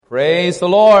Praise the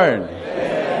Lord.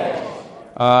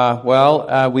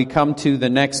 We come to the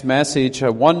next message,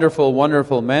 a wonderful,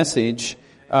 wonderful message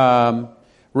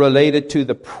related to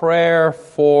the prayer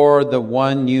for the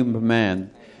one new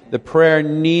man. The prayer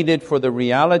needed for the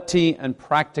reality and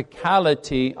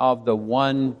practicality of the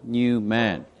one new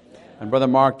man. And Brother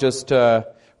Mark just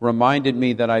reminded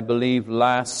me that I believe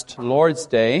last Lord's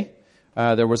Day,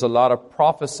 there was a lot of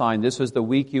prophesying. This was the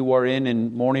week you were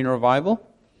in morning revival.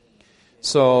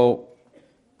 So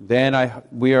then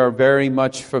we are very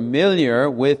much familiar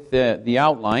with the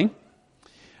outline.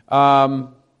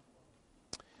 At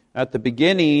the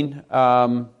beginning,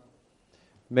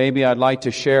 maybe I'd like to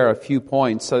share a few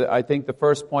points. So I think the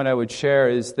first point I would share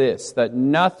is this, that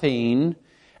nothing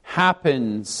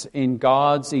happens in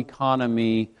God's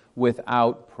economy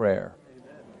without prayer.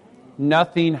 Amen.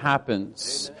 Nothing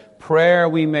happens. Amen. Prayer,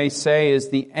 we may say, is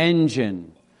the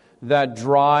engine that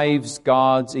drives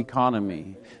God's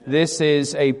economy. This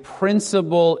is a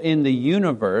principle in the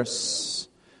universe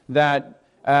that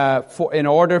in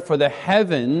order for the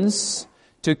heavens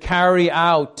to carry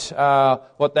out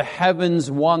what the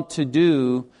heavens want to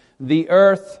do, the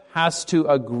earth has to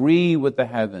agree with the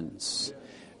heavens.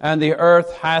 And the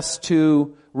earth has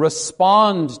to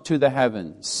respond to the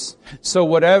heavens. So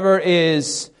whatever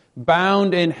is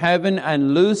bound in heaven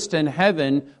and loosed in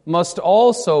heaven must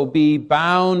also be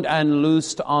bound and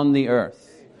loosed on the earth.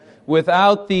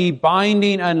 Without the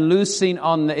binding and loosing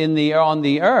on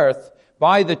the earth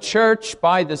by the church,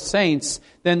 by the saints,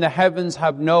 then the heavens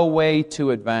have no way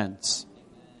to advance.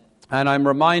 And I'm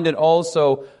reminded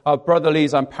also of Brother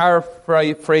Lee's, I'm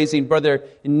paraphrasing Brother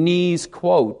Nee's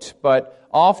quote, but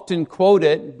often quote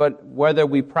it, but whether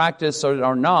we practice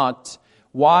or not,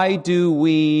 why do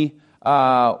we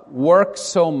work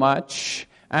so much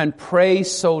and pray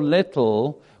so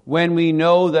little when we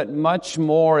know that much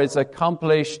more is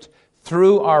accomplished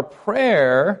through our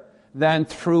prayer than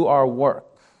through our work?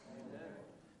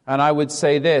 And I would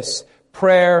say this,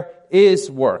 prayer is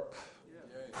work.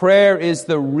 Prayer is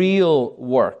the real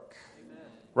work.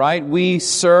 Right? We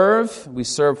serve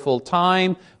full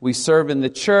time, we serve in the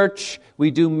church,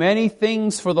 we do many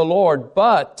things for the Lord,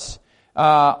 but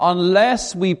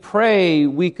unless we pray,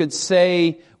 we could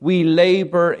say we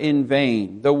labor in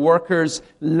vain. The workers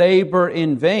labor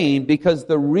in vain because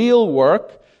the real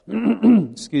work,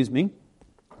 the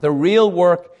real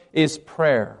work is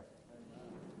prayer.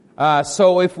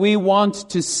 So if we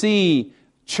want to see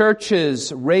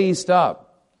churches raised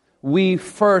up, we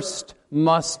first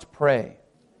must pray.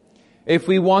 If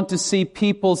we want to see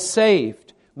people saved,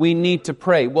 we need to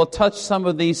pray. We'll touch some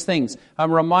of these things.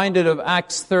 I'm reminded of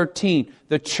Acts 13,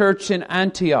 the church in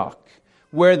Antioch,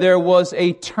 where there was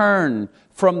a turn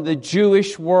from the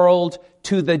Jewish world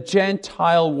to the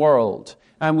Gentile world.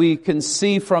 And we can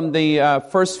see from the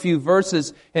first few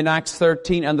verses in Acts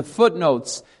 13 and the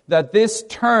footnotes that this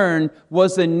turn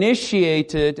was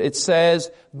initiated, it says,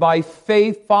 by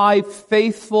 5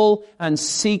 faithful and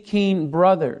seeking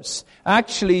brothers.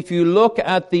 Actually, if you look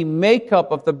at the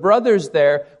makeup of the brothers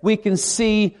there, we can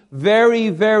see very,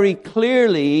 very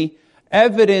clearly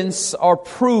evidence or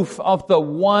proof of the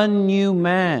one new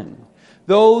man.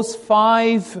 Those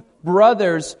 5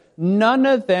 brothers, none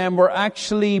of them were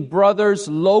actually brothers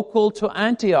local to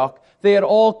Antioch. They had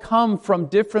all come from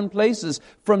different places,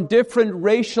 from different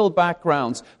racial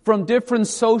backgrounds, from different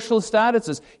social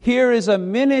statuses. Here is a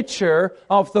miniature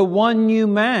of the one new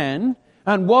man.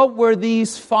 And what were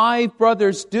these 5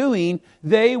 brothers doing?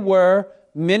 They were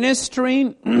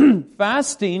ministering,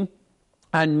 fasting,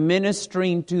 and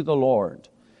ministering to the Lord.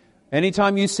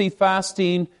 Anytime you see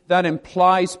fasting, that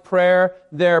implies prayer.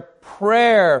 Their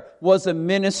prayer was a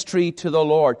ministry to the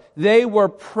Lord. They were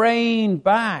praying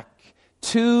back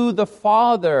to the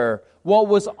Father what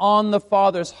was on the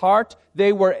Father's heart.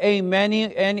 They were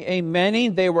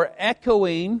amening. They were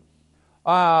echoing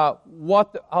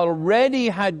what already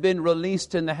had been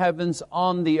released in the heavens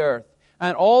on the earth.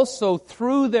 And also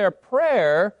through their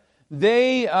prayer,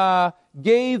 they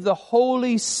gave the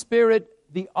Holy Spirit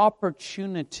the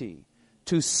opportunity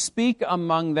to speak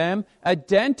among them,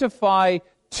 identify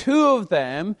 2 of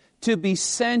them to be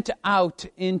sent out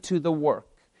into the work.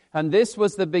 And this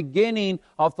was the beginning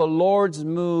of the Lord's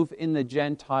move in the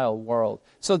Gentile world.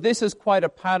 So this is quite a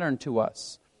pattern to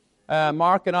us.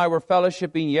 Mark and I were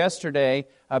fellowshipping yesterday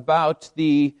about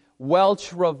the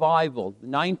Welsh revival,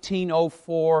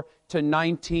 1904 to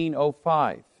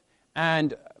 1905.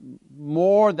 And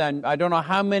more than, I don't know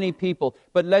how many people,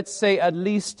 but let's say at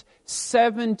least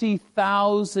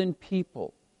 70,000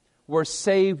 people were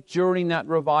saved during that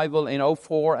revival in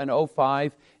 04 and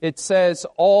 05. It says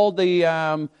all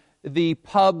the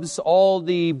pubs, all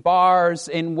the bars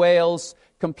in Wales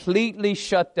completely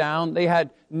shut down. They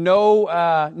had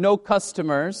no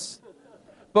customers.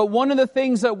 But one of the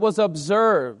things that was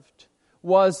observed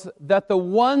was that the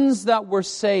ones that were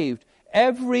saved,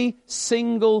 every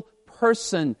single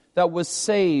person that was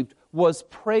saved was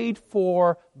prayed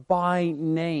for by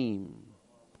name.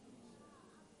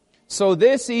 So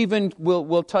this even,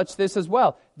 we'll touch this as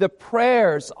well. The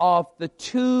prayers of the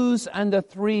twos and the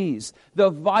threes, the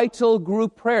vital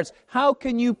group prayers. How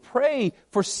can you pray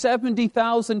for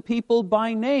 70,000 people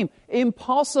by name?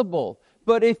 Impossible.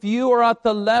 But if you are at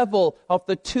the level of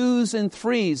the twos and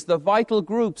threes, the vital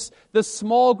groups, the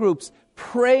small groups,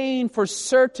 praying for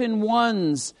certain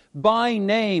ones by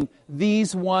name,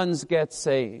 these ones get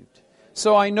saved.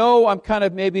 So I know I'm kind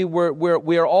of, maybe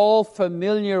we're all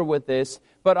familiar with this,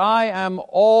 but I am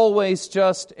always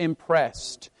just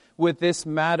impressed with this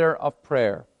matter of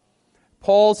prayer.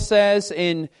 Paul says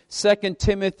in 2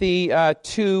 Timothy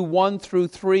 2, 1 through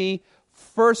 3,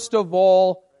 first of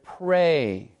all,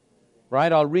 pray.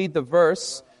 Right? I'll read the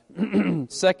verse. 1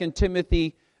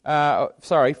 Timothy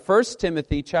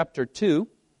chapter 2.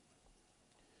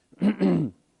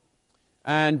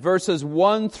 And verses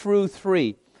 1 through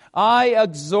 3. I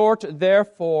exhort,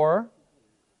 therefore,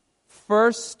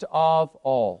 first of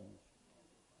all.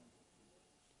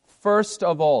 First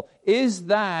of all. Is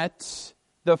that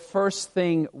the first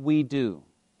thing we do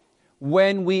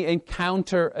when we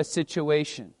encounter a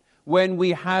situation, when we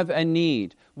have a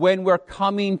need, when we're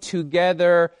coming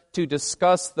together to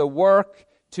discuss the work,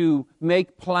 to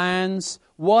make plans?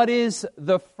 What is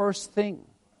the first thing?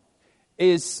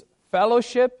 Is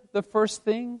fellowship the first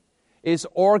thing? Is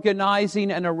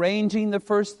organizing and arranging the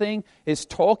first thing? Is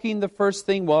talking the first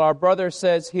thing? Well, our brother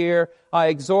says here, I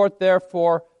exhort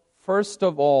therefore, first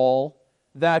of all,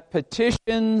 that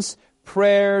petitions,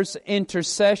 prayers,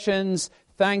 intercessions,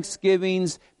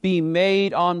 thanksgivings be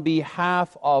made on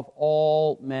behalf of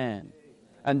all men.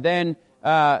 And then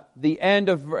the end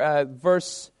of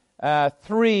verse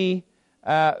 3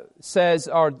 says,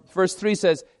 or verse 3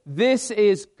 says, this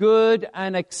is good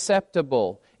and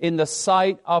acceptable in the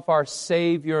sight of our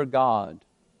Savior God.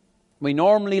 We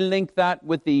normally link that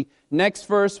with the next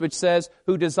verse, which says,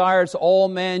 who desires all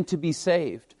men to be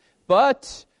saved.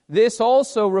 But this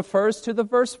also refers to the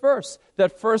verse,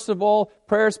 that first of all,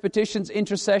 prayers, petitions,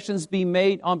 intercessions be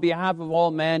made on behalf of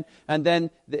all men. And then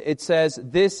it says,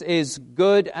 this is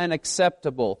good and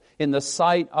acceptable in the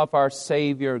sight of our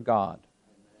Savior God.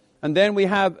 And then we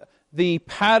have the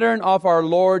pattern of our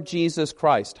Lord Jesus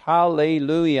Christ.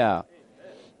 Hallelujah.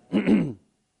 Some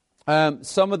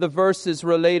of the verses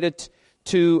related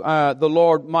to the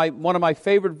Lord. One of my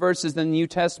favorite verses in the New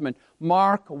Testament,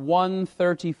 Mark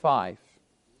 1:35.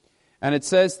 And it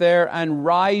says there, and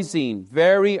rising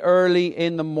very early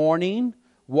in the morning,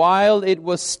 while it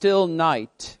was still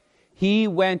night, he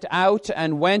went out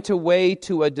and went away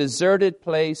to a deserted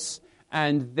place,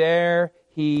 and there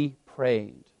he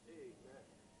prayed.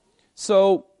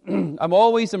 So I'm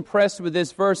always impressed with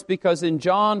this verse because in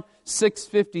John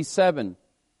 6:57,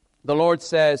 the Lord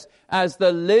says, as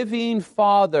the living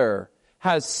Father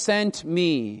has sent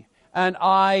me, and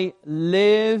I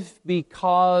live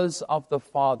because of the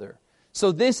Father.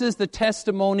 So this is the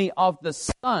testimony of the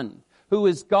Son, who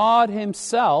is God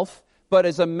himself, but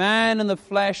as a man in the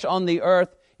flesh on the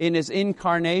earth in his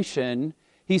incarnation.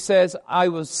 He says, I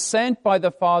was sent by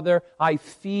the Father, I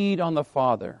feed on the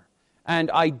Father, and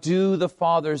I do the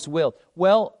Father's will.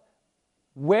 Well,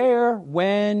 where,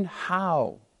 when,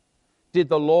 how did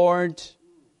the Lord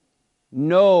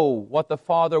know what the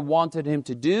Father wanted him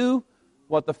to do,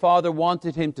 what the Father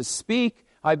wanted him to speak?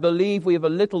 I believe we have a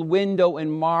little window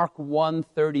in Mark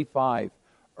 1:35.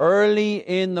 Early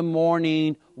in the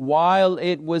morning, while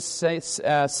it was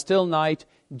still night,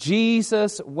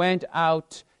 Jesus went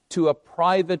out to a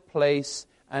private place,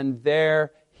 and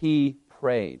there he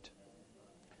prayed.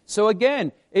 So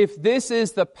again, if this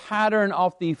is the pattern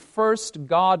of the first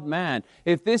God-man,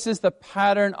 if this is the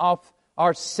pattern of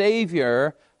our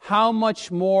Savior, how much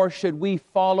more should we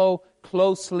follow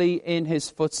closely in his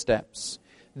footsteps?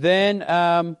 Then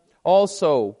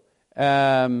also,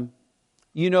 in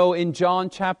John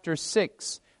chapter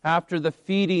 6, after the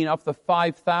feeding of the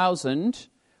 5,000,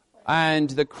 and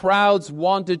the crowds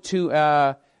wanted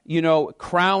to,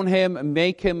 crown him,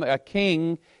 make him a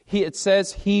king, it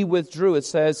says he withdrew. It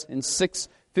says in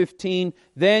 6:15,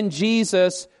 then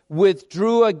Jesus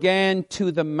withdrew again to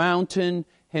the mountain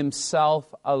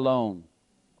himself alone.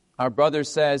 Our brother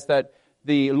says that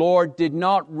the Lord did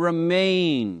not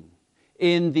remain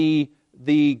in the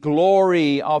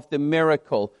glory of the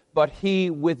miracle, but he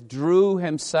withdrew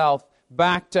himself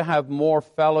back to have more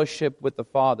fellowship with the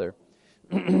Father.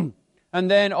 And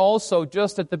then also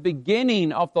just at the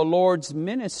beginning of the Lord's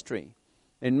ministry,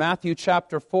 in Matthew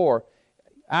chapter 4,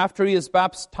 after he is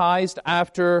baptized,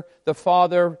 after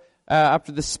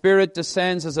the Spirit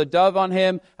descends as a dove on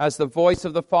him, as the voice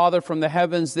of the Father from the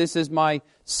heavens, "This is my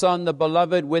Son, the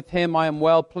beloved, with him I am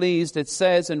well pleased." It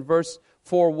says in verse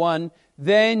 4:1,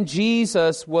 "Then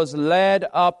Jesus was led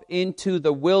up into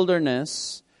the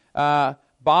wilderness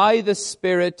by the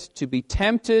Spirit to be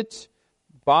tempted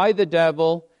by the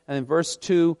devil." And in verse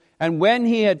 2, "And when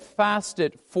he had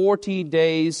fasted 40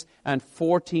 days and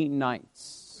 40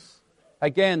 nights."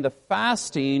 Again, the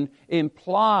fasting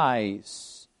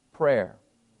implies prayer.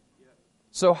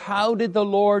 So how did the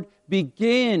Lord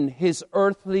begin his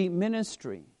earthly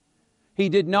ministry? He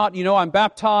did not, I'm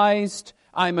baptized,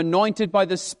 I'm anointed by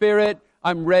the Spirit,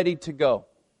 I'm ready to go.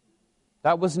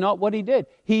 That was not what he did.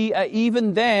 He,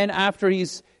 even then, after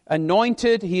he's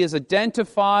anointed, he is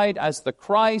identified as the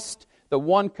Christ, the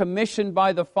one commissioned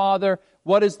by the Father.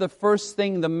 What is the first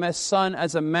thing the Son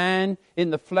as a man in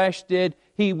the flesh did?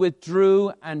 He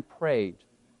withdrew and prayed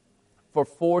for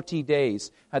 40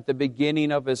 days at the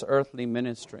beginning of his earthly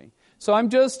ministry. So I'm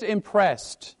just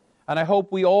impressed, and I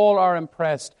hope we all are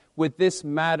impressed with this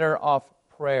matter of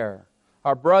prayer.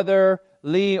 Our brother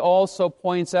Lee also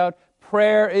points out,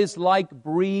 prayer is like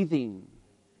breathing.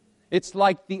 It's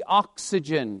like the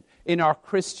oxygen in our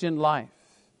Christian life.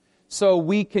 So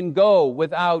we can go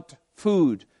without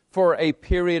food for a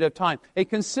period of time, a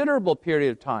considerable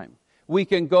period of time. We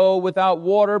can go without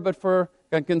water, but for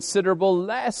a considerable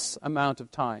less amount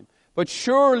of time. But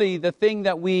surely the thing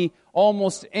that we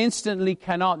almost instantly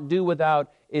cannot do without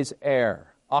is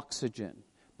air, oxygen.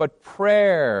 But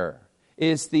prayer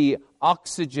is the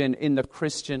oxygen in the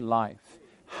Christian life.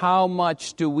 How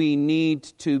much do we need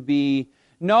to be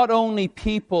not only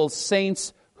people,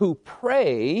 saints who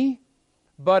pray,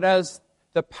 but as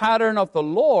the pattern of the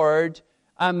Lord,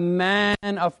 a man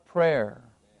of prayer.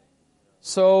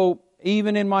 So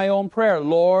even in my own prayer,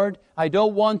 Lord, I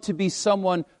don't want to be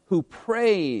someone who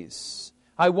prays.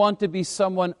 I want to be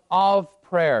someone of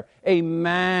prayer, a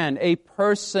man, a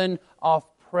person of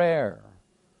prayer.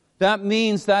 That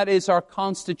means that is our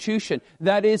constitution.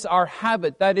 That is our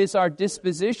habit. That is our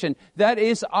disposition. That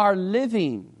is our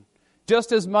living.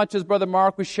 Just as much as Brother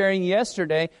Mark was sharing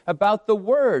yesterday about the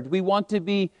Word. We want to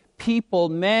be people,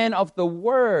 men of the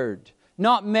Word.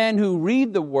 Not men who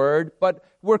read the Word, but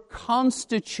we're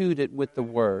constituted with the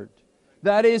Word.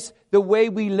 That is the way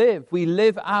we live. We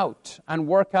live out and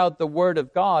work out the Word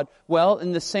of God. Well,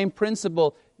 in the same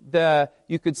principle,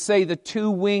 you could say the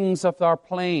two wings of our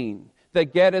plane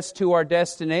that get us to our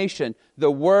destination,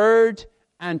 the Word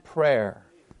and prayer.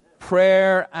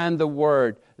 Prayer and the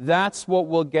Word. That's what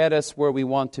will get us where we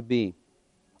want to be.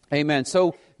 Amen.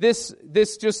 So this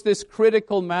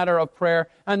critical matter of prayer,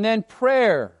 and then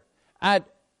prayer at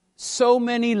so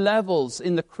many levels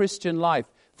in the Christian life.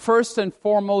 First and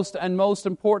foremost and most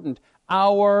important,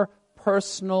 our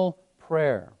personal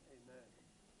prayer. Amen.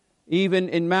 Even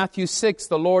in Matthew 6,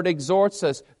 the Lord exhorts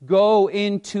us, go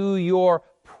into your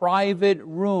private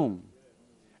room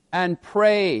and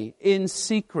pray in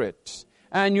secret.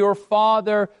 And your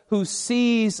Father who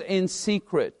sees in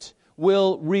secret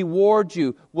will reward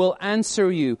you, will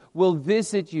answer you, will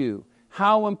visit you.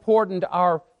 How important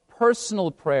our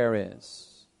personal prayer is.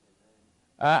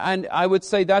 And I would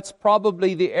say that's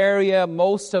probably the area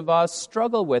most of us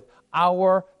struggle with,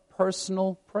 our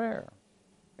personal prayer.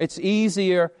 It's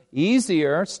easier,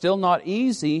 still not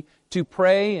easy, to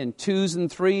pray in twos and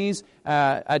threes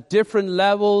at different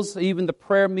levels, even the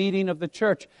prayer meeting of the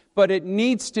church. But it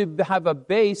needs to have a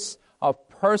base of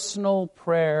personal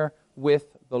prayer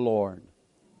with the Lord.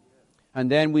 And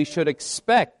then we should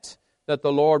expect that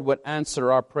the Lord would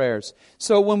answer our prayers.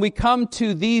 So when we come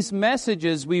to these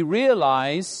messages, we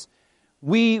realize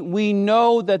we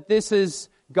know that this is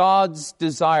God's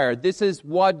desire. This is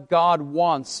what God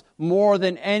wants more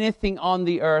than anything on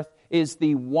the earth, is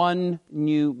the one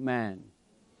new man.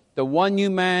 The one new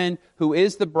man who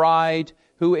is the bride,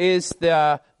 who is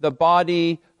the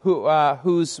body,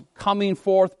 who's coming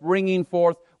forth, bringing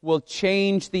forth, will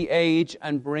change the age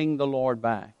and bring the Lord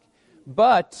back.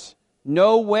 But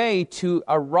no way to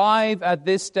arrive at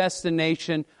this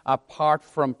destination apart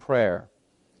from prayer.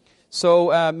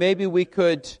 So maybe we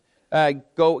could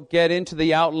go get into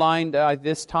the outline.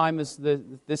 This time is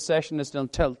this session is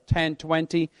until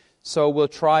 10:20. So we'll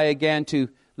try again to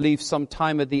leave some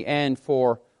time at the end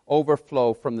for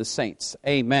overflow from the saints.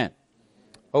 Amen.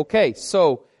 Okay,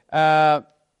 so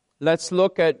let's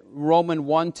look at Romans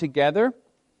 1 together.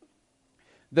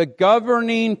 The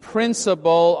governing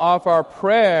principle of our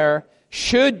prayer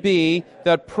should be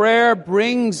that prayer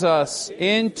brings us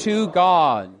into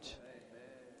God.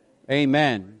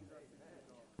 Amen.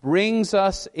 Brings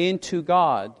us into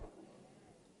God.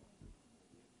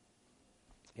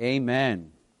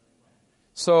 Amen.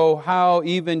 So how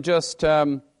even just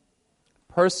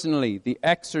personally, the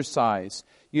exercise.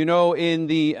 You know, in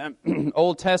the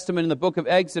Old Testament, in the book of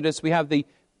Exodus, we have the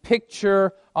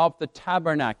picture of the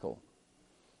tabernacle.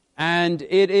 And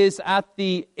it is at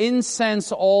the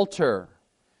incense altar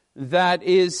that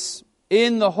is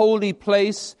in the holy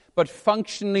place, but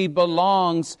functionally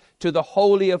belongs to the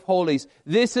Holy of Holies.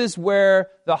 This is where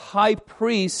the high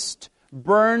priest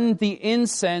burned the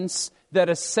incense that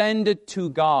ascended to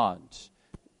God.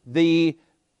 The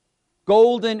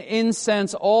golden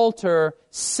incense altar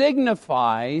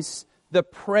signifies the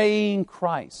praying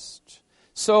Christ.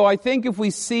 So I think if we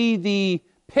see the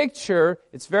picture,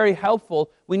 it's very helpful.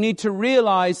 We need to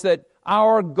realize that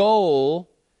our goal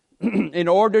in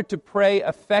order to pray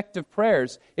effective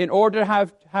prayers, in order to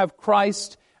have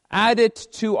Christ added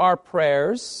to our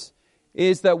prayers,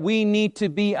 is that we need to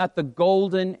be at the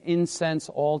golden incense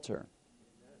altar.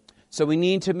 So we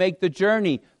need to make the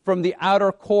journey from the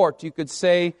outer court, you could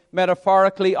say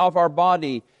metaphorically, of our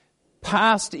body,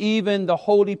 past even the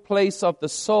holy place of the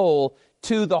soul,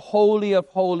 to the Holy of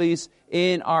Holies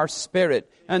in our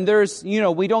spirit. And there's,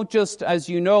 we don't just, as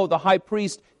you know, the high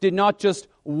priest did not just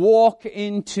walk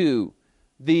into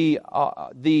the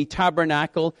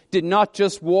tabernacle, did not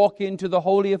just walk into the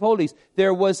Holy of Holies.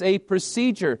 There was a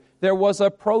procedure, there was a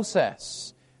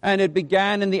process. And it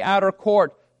began in the outer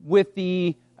court with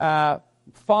the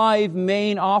 5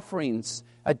 main offerings,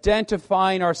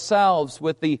 identifying ourselves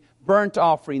with the burnt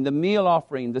offering, the meal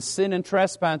offering, the sin and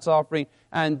trespass offering,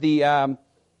 and the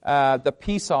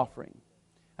peace offering.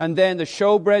 And then the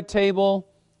showbread table,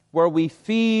 where we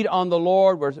feed on the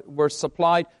Lord, we're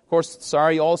supplied, of course,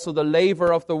 also the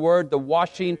laver of the Word, the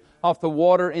washing of the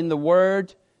water in the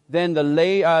Word. Then the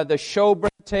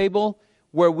showbread table,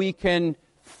 where we can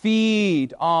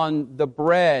feed on the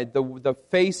bread, the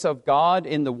face of God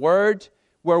in the Word,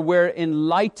 where we're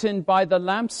enlightened by the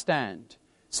lampstand,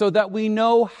 so that we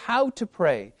know how to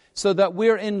pray, so that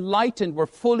we're enlightened, we're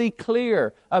fully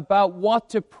clear about what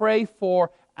to pray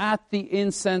for at the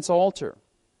incense altar.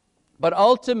 But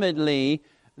ultimately,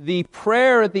 the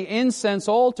prayer at the incense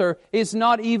altar is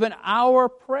not even our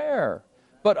prayer.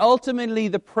 But ultimately,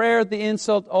 the prayer at the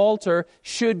incense altar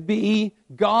should be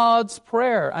God's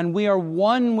prayer. And we are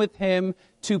one with Him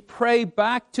to pray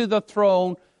back to the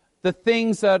throne the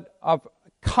things that have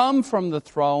come from the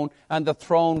throne and the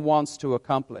throne wants to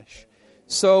accomplish.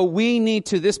 So we need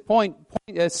to, this point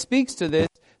speaks to this,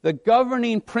 the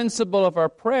governing principle of our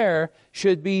prayer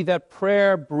should be that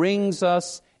prayer brings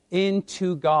us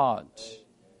into God.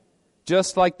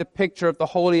 Just like the picture of the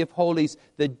Holy of Holies,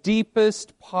 the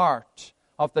deepest part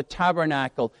of the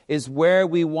tabernacle is where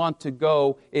we want to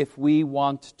go if we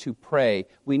want to pray.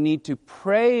 We need to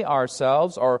pray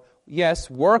ourselves, or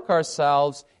work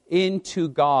ourselves into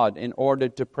God in order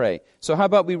to pray. So how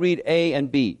about we read A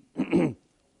and B?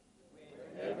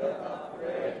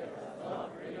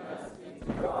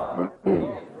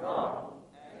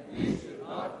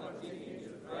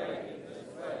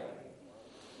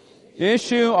 The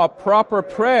issue of proper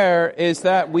prayer is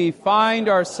that we find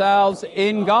ourselves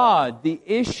in God. The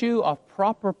issue of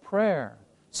proper prayer.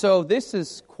 So this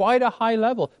is quite a high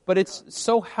level, but it's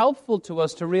so helpful to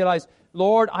us to realize,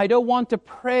 Lord, I don't want to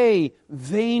pray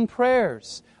vain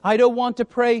prayers. I don't want to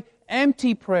pray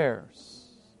empty prayers.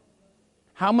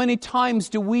 How many times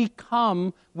do we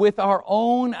come with our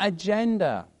own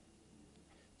agenda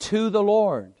to the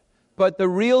Lord? But the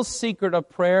real secret of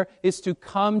prayer is to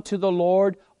come to the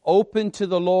Lord, open to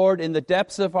the Lord in the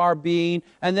depths of our being,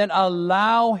 and then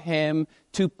allow Him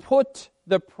to put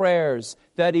the prayers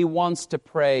that He wants to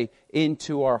pray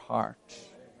into our heart.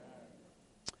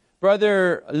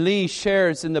 Brother Lee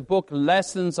shares in the book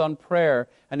Lessons on Prayer,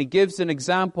 and he gives an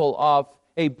example of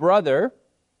a brother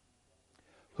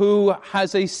who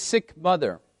has a sick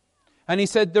mother. And he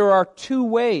said there are 2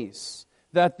 ways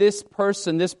that this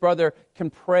brother, can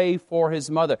pray for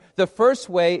his mother. The first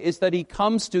way is that he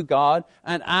comes to God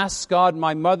and asks God,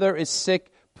 my mother is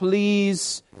sick,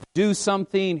 please do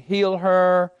something, heal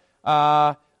her,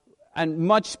 and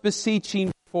much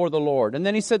beseeching before the Lord. And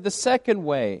then he said the second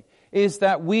way is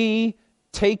that we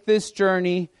take this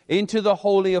journey into the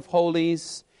Holy of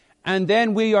Holies, and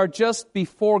then we are just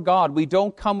before God. We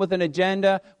don't come with an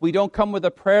agenda. We don't come with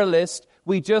a prayer list.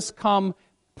 We just come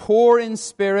poor in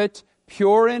spirit,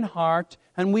 pure in heart,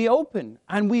 and we open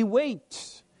and we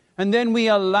wait. And then we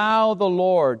allow the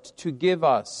Lord to give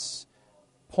us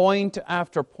point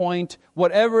after point,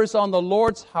 whatever is on the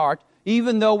Lord's heart.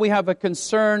 Even though we have a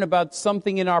concern about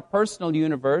something in our personal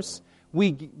universe,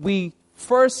 we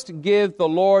first give the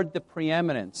Lord the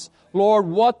preeminence. Lord,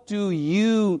 what do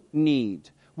you need?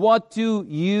 What do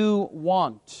you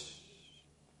want?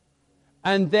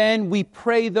 And then we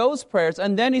pray those prayers.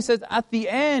 And then he says, at the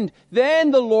end,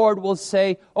 then the Lord will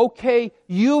say, okay,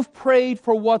 you've prayed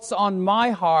for what's on my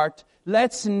heart.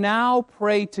 Let's now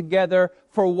pray together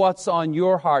for what's on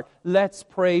your heart. Let's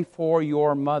pray for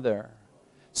your mother.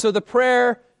 So the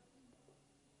prayer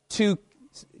to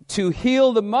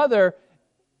heal the mother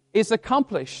is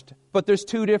accomplished, but there's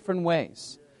two different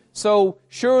ways. So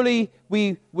surely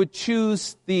we would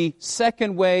choose the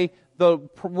second way, the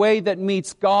way that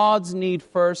meets God's need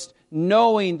first,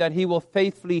 knowing that He will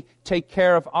faithfully take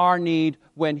care of our need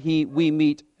when we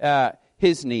meet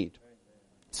His need.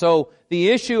 So the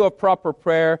issue of proper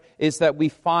prayer is that we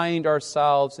find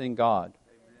ourselves in God.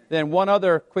 Then one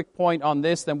other quick point on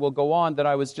this, then we'll go on, that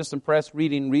I was just impressed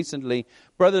reading recently.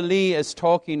 Brother Lee is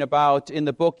talking about, in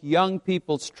the book Young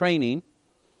People's Training,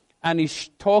 and he's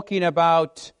talking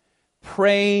about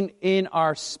praying in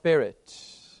our spirit.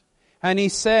 And he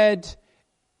said,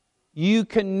 you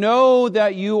can know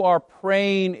that you are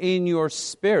praying in your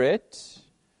spirit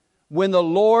when the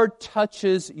Lord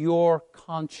touches your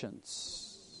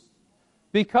conscience.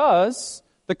 Because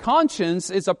the conscience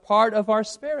is a part of our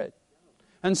spirit.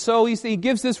 And so he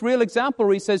gives this real example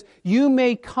where he says, you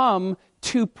may come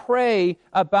to pray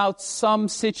about some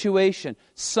situation,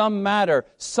 some matter,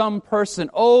 some person.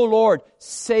 Oh Lord,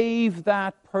 save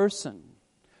that person.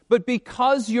 But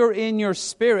because you're in your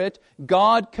spirit,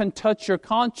 God can touch your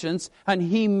conscience, and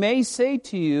He may say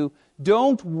to you,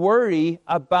 don't worry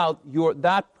about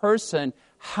that person.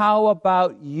 How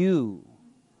about you?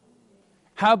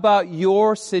 How about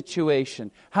your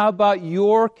situation? How about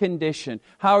your condition?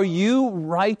 How are you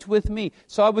right with me?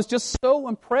 So I was just so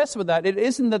impressed with that. It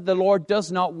isn't that the Lord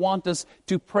does not want us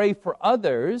to pray for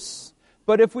others,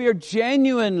 but if we are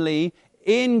genuinely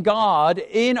in God,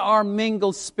 in our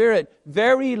mingled spirit,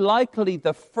 very likely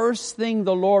the first thing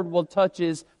the Lord will touch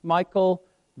is, Michael,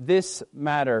 this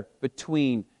matter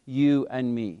between you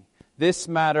and me. This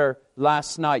matter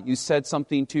last night, you said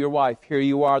something to your wife. Here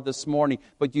you are this morning,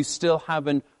 but you still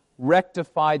haven't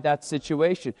rectified that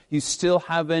situation. You still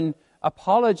haven't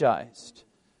apologized.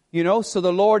 So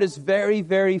the Lord is very,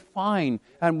 very fine.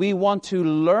 And we want to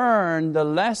learn the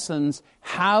lessons,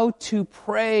 how to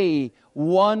pray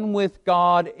one with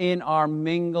God in our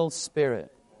mingled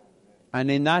spirit.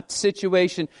 And in that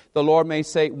situation, the Lord may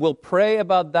say, we'll pray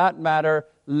about that matter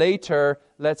later.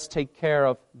 Let's take care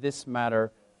of this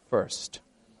matter first.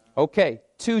 Okay,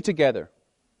 two together.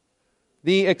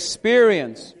 The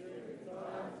experience.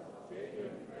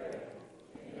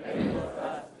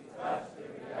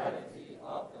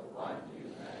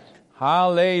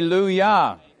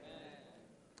 Hallelujah.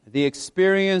 The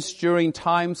experience during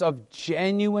times of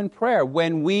genuine prayer,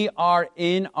 when we are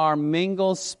in our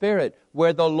mingled spirit,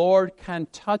 where the Lord can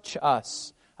touch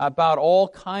us about all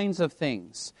kinds of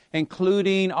things,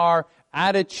 including our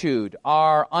attitude,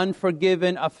 our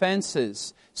unforgiven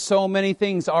offenses, so many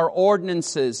things, our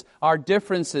ordinances, our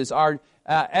differences, our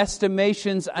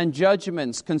estimations and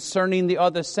judgments concerning the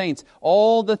other saints,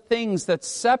 all the things that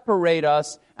separate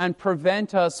us and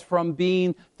prevent us from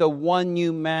being the one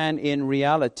new man in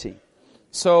reality.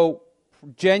 So,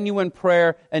 genuine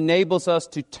prayer enables us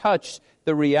to touch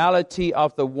the reality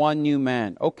of the one new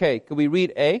man. Okay, could we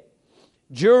read A?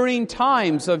 During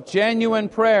times of genuine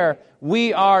prayer,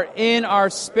 we are in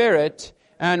our spirit,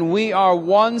 and we are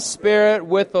one spirit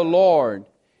with the Lord.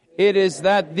 It is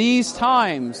that these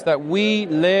times that we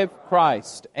live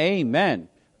Christ. Amen.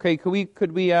 Okay, could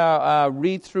we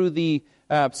read through the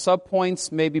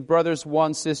subpoints, maybe brothers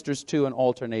 1, sisters 2, and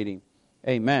alternating.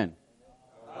 Amen.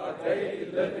 Our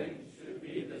daily living should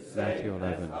be the same Matthew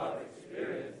 11. as our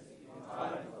experience in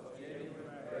times of genuine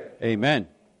prayer. Amen.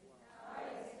 Our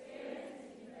experience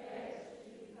in prayer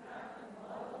should become a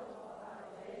model of our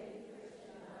daily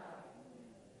Christian life.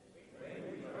 When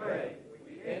we pray,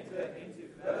 we enter into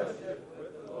fellowship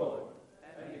with the Lord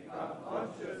and become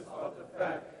conscious of the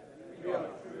fact that we are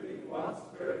truly one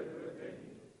spirit within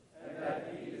Him, and that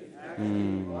He is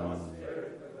actually one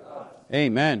spirit with us.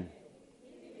 Amen.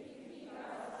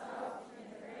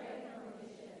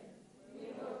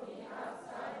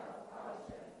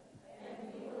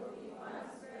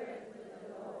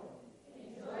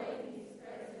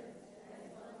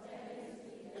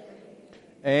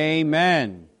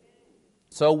 Amen.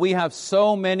 So we have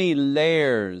so many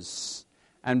layers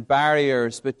and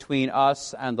barriers between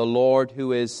us and the Lord,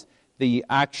 who is the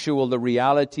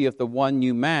reality of the one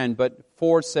new man. But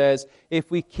 4 says, if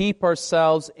we keep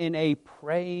ourselves in a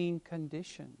praying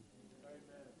condition.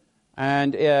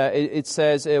 And it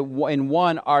says, in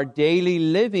 1, our daily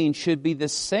living should be the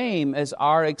same as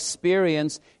our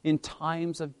experience in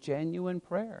times of genuine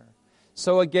prayer.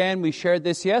 So again, we shared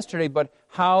this yesterday, but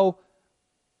how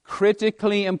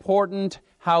critically important,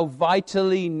 how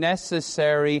vitally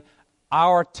necessary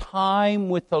our time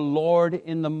with the Lord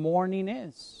in the morning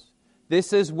is.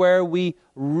 This is where we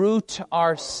root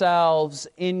ourselves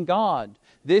in God.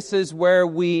 This is where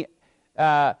we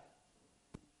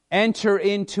enter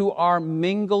into our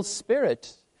mingled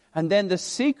spirit. And then the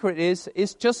secret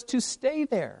is just to stay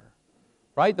there.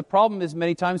 Right? The problem is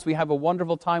many times we have a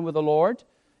wonderful time with the Lord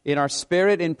in our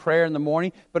spirit, in prayer in the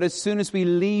morning. But as soon as we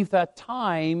leave that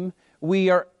time, we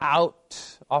are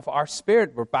out of our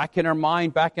spirit. We're back in our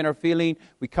mind, back in our feeling.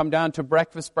 We come down to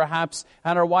breakfast perhaps,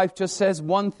 and our wife just says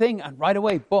one thing, and right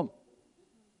away, boom,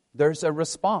 there's a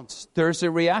response. There's a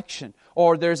reaction.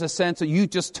 Or there's a sense of, you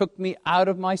just took me out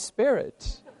of my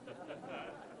spirit.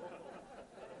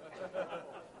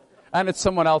 And it's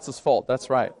someone else's fault. That's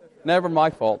right. Never my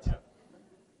fault.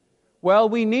 Well,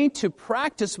 we need to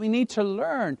practice. We need to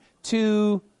learn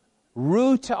to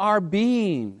root our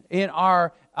being in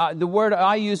our, the word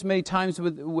I use many times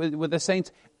with the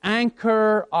saints,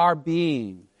 anchor our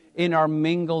being in our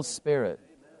mingled spirit.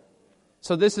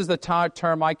 So this is the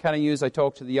term I kind of use. I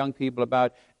talk to the young people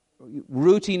about.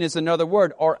 Rooting is another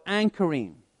word, or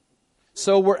anchoring.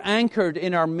 So we're anchored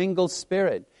in our mingled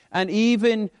spirit. And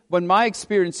even when my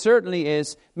experience certainly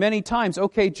is, many times,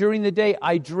 okay, during the day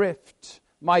I drift.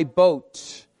 My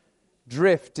boat,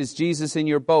 drift, is Jesus in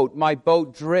your boat? My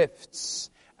boat drifts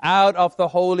out of the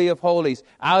Holy of Holies,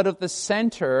 out of the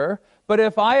center. But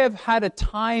if I have had a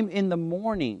time in the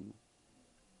morning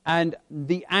and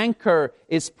the anchor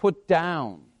is put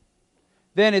down,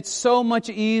 then it's so much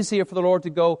easier for the Lord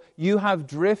to go, you have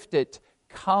drifted,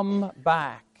 come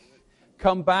back.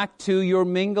 Come back to your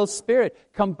mingled spirit.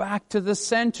 Come back to the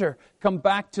center. Come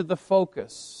back to the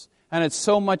focus. And it's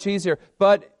so much easier.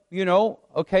 But,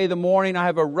 okay, the morning I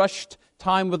have a rushed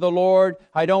time with the Lord.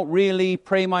 I don't really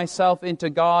pray myself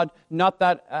into God. Not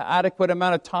that adequate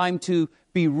amount of time to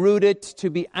be rooted,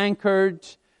 to be anchored.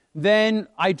 Then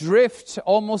I drift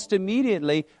almost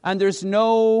immediately, and there's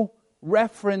no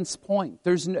reference point.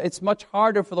 It's much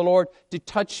harder for the Lord to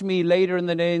touch me later in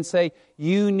the day and say,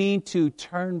 you need to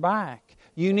turn back.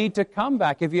 You need to come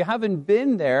back. If you haven't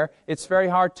been there, it's very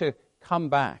hard to come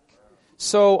back.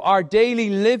 So our daily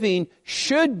living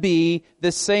should be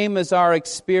the same as our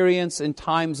experience in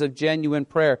times of genuine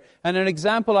prayer. And an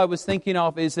example I was thinking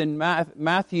of is in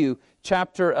Matthew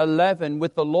chapter 11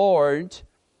 with the Lord,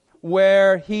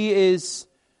 where He is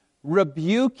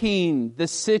rebuking the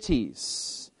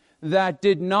cities that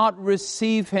did not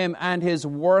receive Him and His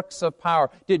works of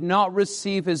power, did not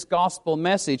receive His gospel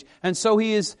message. And so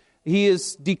He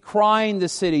is decrying the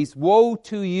cities. Woe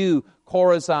to you,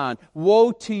 Chorazin.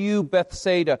 Woe to you,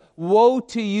 Bethsaida. Woe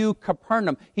to you,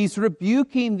 Capernaum. He's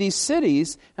rebuking these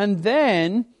cities. And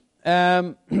then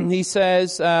He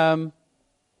says, at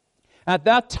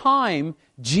that time,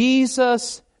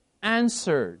 Jesus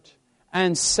answered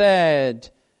and said,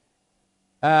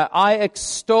 I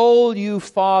extol you,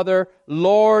 Father,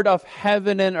 Lord of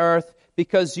heaven and earth,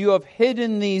 because you have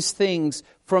hidden these things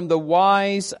from the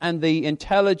wise and the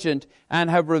intelligent and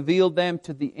have revealed them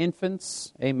to the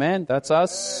infants. Amen. That's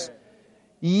us.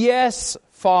 Yes,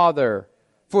 Father,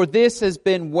 for this has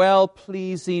been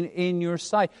well-pleasing in your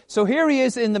sight. So here He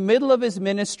is in the middle of His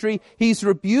ministry. He's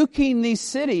rebuking these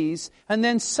cities. And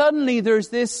then suddenly there's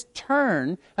this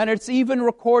turn. And it's even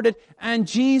recorded. And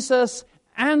Jesus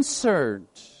answered.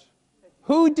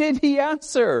 Who did He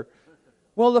answer?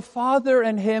 Well, the Father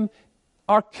and Him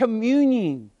are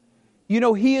communing.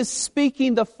 He is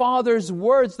speaking the Father's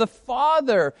words. The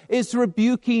Father is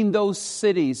rebuking those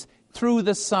cities through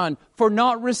the Son for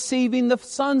not receiving the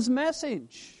Son's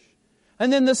message.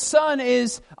 And then the Son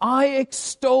is, I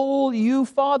extol you,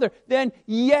 Father. Then,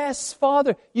 yes,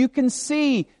 Father. You can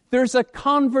see there's a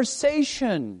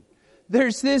conversation.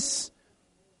 There's this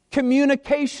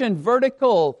communication,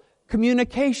 vertical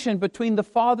communication between the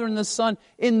Father and the Son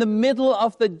in the middle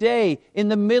of the day, in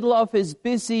the middle of His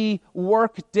busy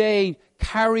work day,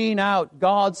 carrying out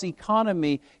God's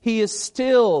economy. He is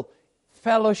still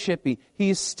fellowshipping. He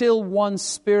is still one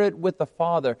spirit with the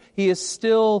Father. He is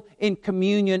still in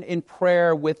communion, in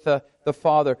prayer with the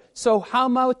Father. So how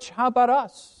about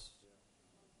us?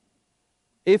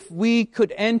 If we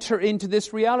could enter into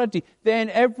this reality, then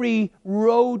every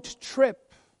road trip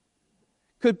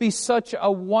could be such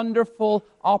a wonderful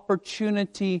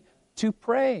opportunity to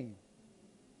pray.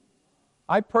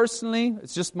 I personally,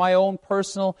 it's just my own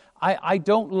personal, I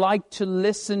don't like to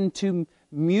listen to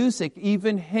music,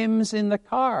 even hymns in the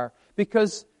car,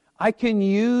 because I can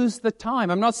use the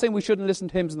time. I'm not saying we shouldn't listen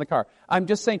to hymns in the car. I'm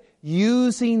just saying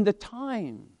using the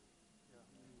time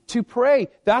to pray.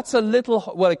 That's a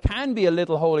little, well, it can be a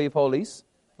little holy of holies,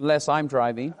 unless I'm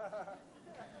driving.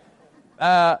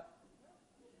 And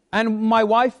my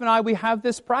wife and I, we have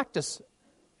this practice.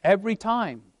 Every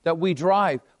time that we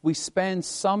drive, we spend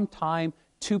some time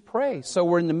to pray. So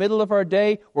we're in the middle of our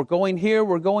day, we're going here,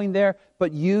 we're going there,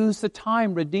 but use the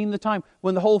time, redeem the time.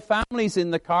 When the whole family's in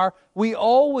the car, we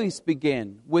always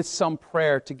begin with some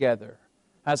prayer together.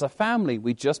 As a family,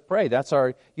 we just pray. That's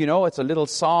our, it's a little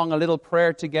song, a little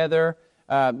prayer together.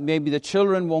 Maybe the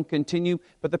children won't continue,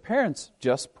 but the parents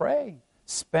just pray.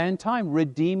 Spend time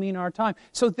redeeming our time.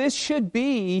 So this should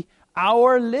be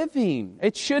our living.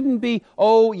 It shouldn't be,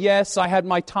 oh yes, I had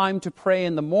my time to pray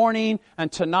in the morning, and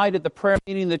tonight at the prayer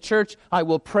meeting in the church, I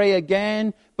will pray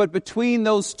again. But between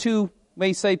those two,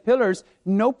 may say, pillars,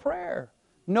 no prayer,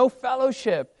 no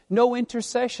fellowship, no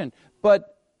intercession.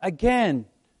 But again,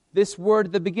 this word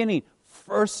at the beginning,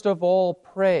 first of all,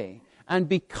 pray, and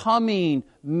becoming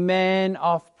men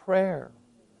of prayer.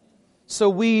 So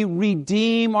we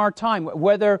redeem our time,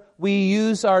 whether we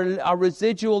use our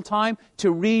residual time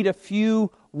to read a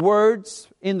few words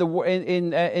in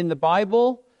the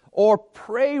Bible, or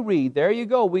pray read. There you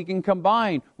go. We can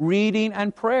combine reading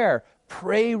and prayer.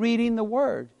 Pray reading the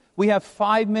Word. We have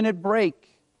 5-minute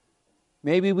break.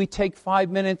 Maybe we take 5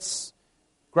 minutes,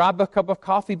 grab a cup of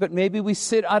coffee, but maybe we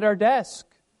sit at our desk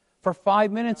for 5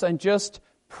 minutes and just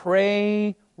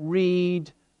pray,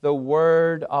 read the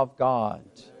Word of God,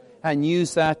 and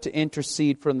use that to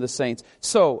intercede from the saints.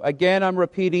 So, again, I'm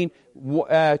repeating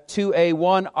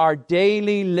 2A1, our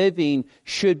daily living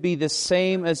should be the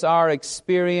same as our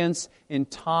experience in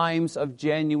times of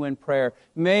genuine prayer.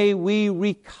 May we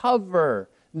recover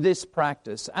this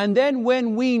practice. And then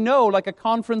when we know, like a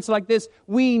conference like this,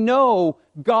 we know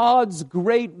God's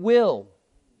great will.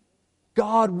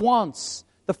 God wants,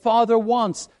 the Father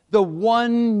wants, the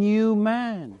one new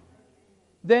man.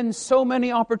 Then so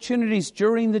many opportunities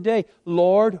during the day.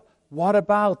 Lord, what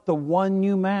about the one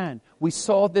new man? We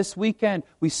saw it this weekend.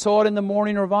 We saw it in the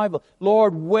morning revival.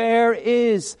 Lord, where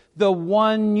is the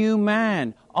one new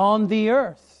man on the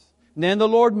earth? And then the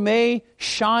Lord may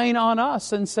shine on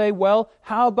us and say, well,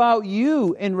 how about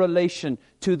you in relation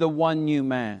to the one new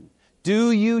man?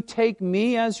 Do you take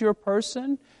me as your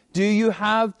person? Do you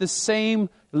have the same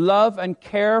love and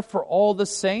care for all the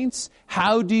saints?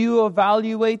 How do you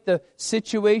evaluate the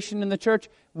situation in the church?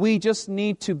 We just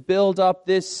need to build up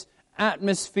this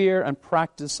atmosphere and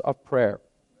practice of prayer.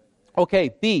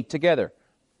 Okay, B, together.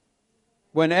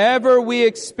 Whenever we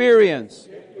experience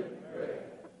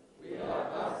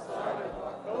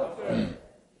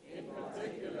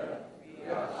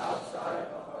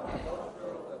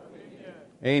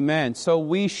Amen. So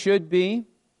we should be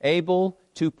able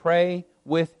to pray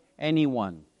with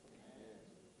anyone.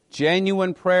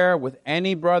 Genuine prayer with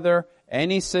any brother,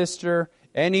 any sister,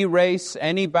 any race,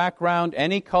 any background,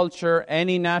 any culture,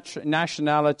 any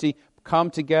nationality, come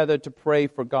together to pray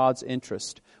for God's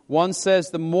interest. One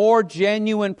says the more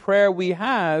genuine prayer we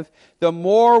have, the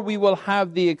more we will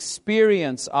have the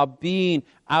experience of being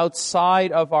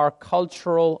outside of our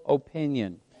cultural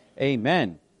opinion.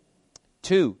 Amen.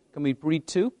 2. Can we read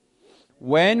 2?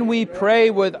 When we pray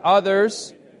with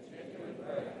others,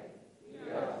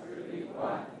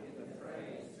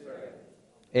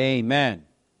 amen.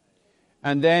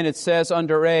 And then it says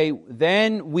under A,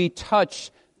 then we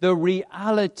touch the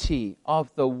reality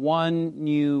of the one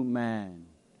new man.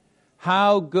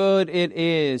 How good it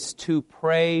is to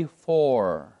pray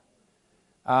for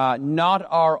not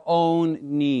our own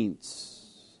needs,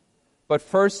 but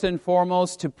first and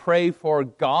foremost to pray for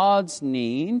God's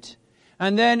need,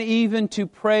 and then even to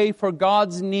pray for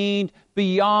God's need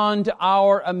beyond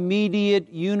our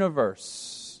immediate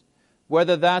universe.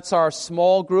 Whether that's our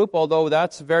small group, although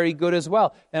that's very good as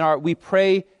well. And we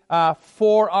pray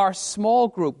for our small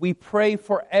group. We pray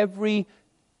for every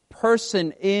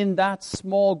person in that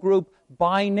small group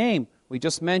by name. We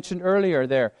just mentioned earlier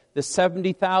there, the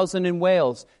 70,000 in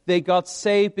Wales. They got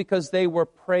saved because they were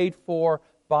prayed for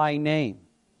by name.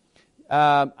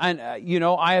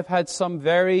 I have had some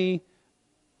very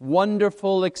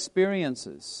wonderful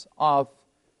experiences of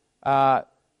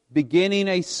beginning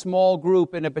a small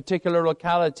group in a particular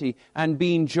locality and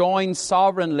being joined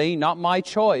sovereignly, not my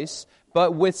choice,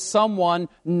 but with someone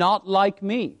not like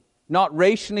me, not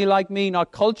racially like me,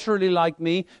 not culturally like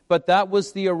me, but that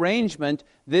was the arrangement.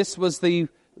 This was the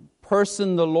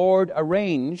person the Lord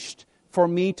arranged for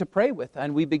me to pray with.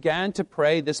 And we began to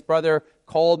pray. This brother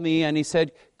called me and he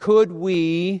said, could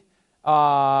we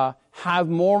have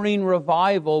morning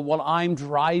revival while I'm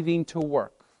driving to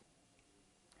work?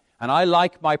 And I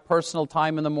like my personal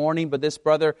time in the morning, but this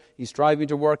brother, he's driving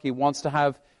to work. He wants to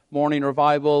have morning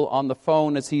revival on the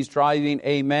phone as he's driving.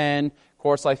 Amen. Of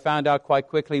course, I found out quite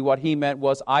quickly what he meant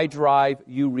was, I drive,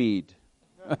 you read.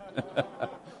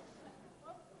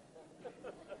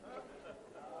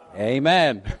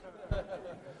 Amen.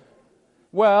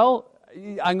 Well,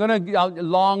 I'm going to,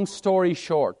 long story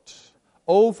short,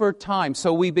 over time,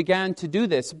 so we began to do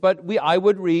this, but I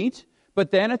would read,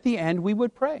 but then at the end we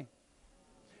would pray.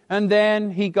 And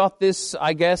then he got this,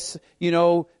 I guess,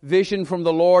 vision from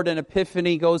the Lord and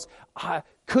epiphany. Goes,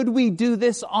 could we do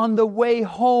this on the way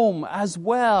home as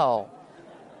well?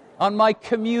 On my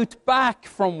commute back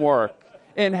from work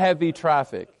in heavy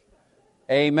traffic.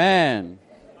 Amen.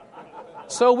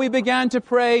 So we began to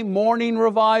pray morning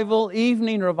revival,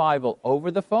 evening revival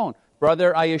over the phone.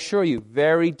 Brother, I assure you,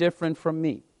 very different from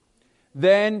me.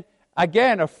 Then,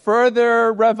 again, a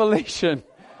further revelation.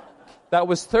 That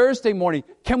was Thursday morning.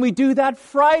 Can we do that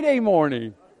Friday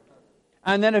morning?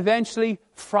 And then eventually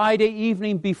Friday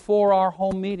evening before our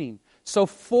home meeting. So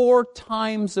 4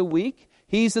 times a week,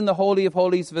 he's in the Holy of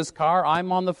Holies of his car,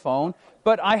 I'm on the phone.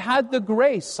 But I had the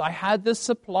grace, I had the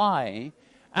supply,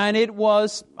 and it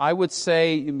was, I would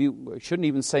say, you shouldn't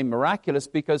even say miraculous,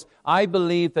 because I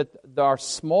believe that our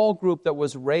small group that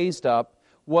was raised up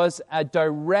was a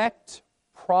direct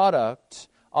product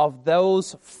of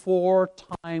those 4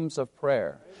 times of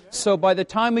prayer. So by the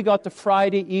time we got to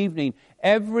Friday evening,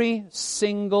 every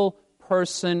single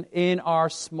person in our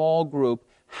small group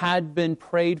had been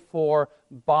prayed for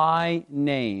by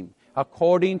name,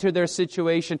 according to their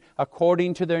situation,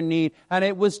 according to their need. And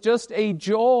it was just a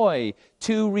joy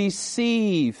to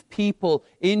receive people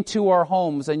into our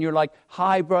homes. And you're like,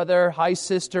 hi brother, hi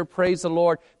sister, praise the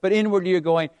Lord. But inwardly you're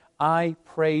going, I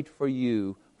prayed for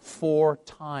you 4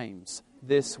 times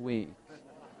this week.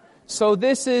 So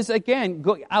this is, again,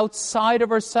 outside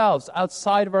of ourselves,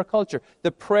 outside of our culture.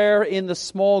 The prayer in the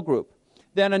small group.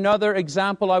 Then another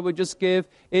example I would just give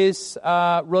is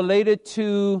related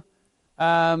to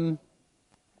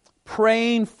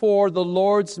praying for the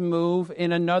Lord's move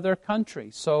in another country.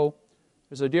 So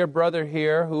there's a dear brother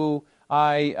here who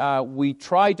we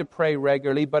tried to pray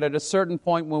regularly, but at a certain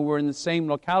point when we were in the same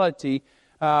locality,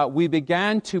 we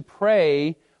began to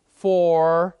pray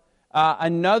for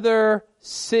another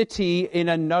city in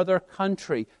another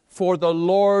country, for the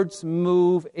Lord's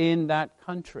move in that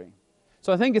country.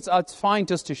 So I think it's fine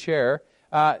just to share.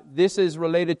 This is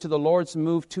related to the Lord's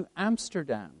move to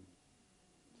Amsterdam.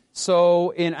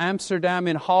 So in Amsterdam,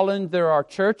 in Holland, there are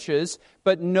churches,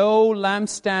 but no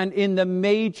lampstand in the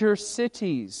major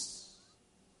cities.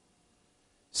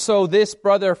 So this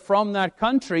brother from that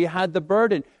country had the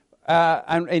burden.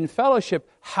 And in fellowship,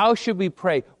 how should we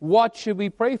pray? What should we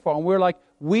pray for? And we're like,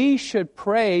 we should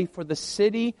pray for the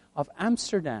city of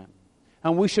Amsterdam.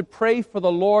 And we should pray for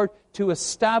the Lord to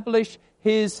establish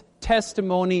His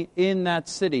testimony in that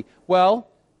city. Well,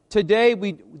 today,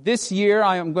 this year,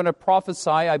 I am going to prophesy,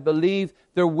 I believe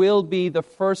there will be the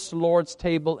first Lord's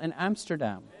table in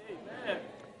Amsterdam.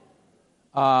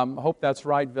 I hope that's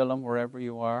right, Willem, wherever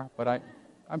you are. But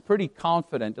I'm pretty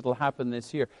confident it'll happen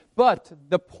this year. But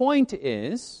the point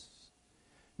is,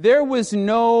 there was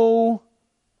no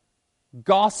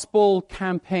gospel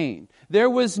campaign. There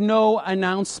was no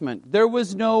announcement. There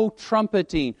was no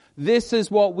trumpeting. This is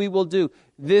what we will do.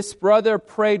 This brother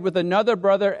prayed with another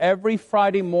brother every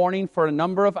Friday morning for a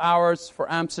number of hours for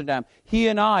Amsterdam. He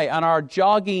and I on our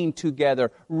jogging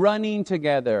together, running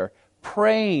together,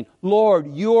 praying,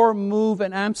 Lord, your move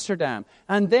in Amsterdam.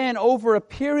 And then over a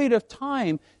period of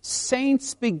time,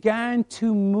 saints began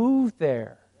to move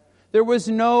there. There was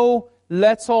no,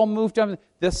 let's all move down.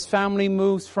 This family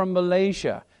moves from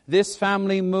Malaysia. This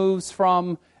family moves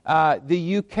from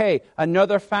the UK.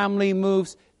 Another family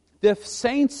moves. The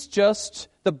saints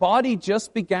the body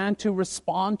just began to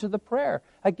respond to the prayer.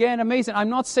 Again, amazing. I'm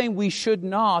not saying we should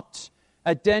not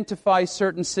identify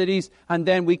certain cities and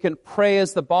then we can pray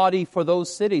as the body for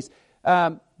those cities.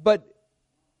 But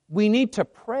we need to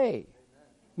pray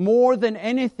more than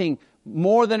anything,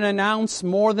 more than announce,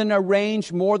 more than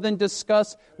arrange, more than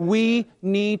discuss. We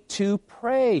need to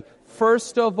pray.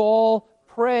 First of all,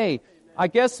 pray. I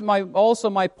guess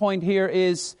my point here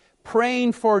is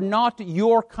praying for not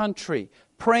your country,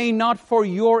 praying not for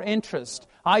your interest.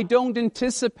 I don't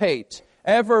anticipate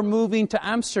ever moving to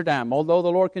Amsterdam, although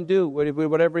the Lord can do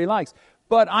whatever He likes.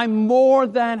 But I'm more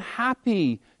than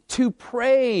happy to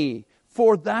pray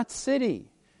for that city.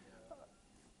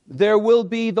 There will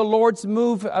be the Lord's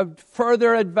move,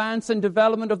 further advance and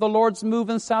development of the Lord's move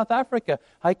in South Africa.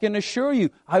 I can assure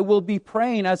you, I will be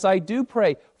praying, as I do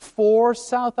pray, for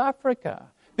South Africa.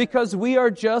 Because we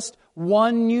are just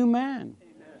one new man.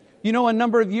 You know, a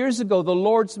number of years ago, the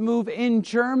Lord's move in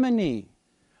Germany.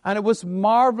 And it was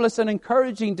marvelous and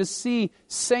encouraging to see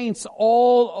saints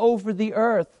all over the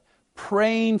earth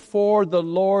praying for the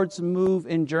Lord's move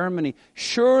in Germany.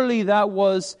 Surely that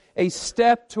was a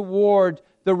step toward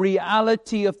the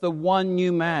reality of the one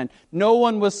new man. No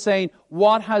one was saying,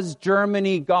 what has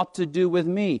Germany got to do with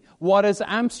me? What has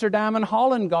Amsterdam and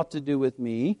Holland got to do with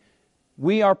me?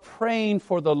 We are praying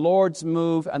for the Lord's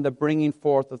move and the bringing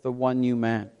forth of the one new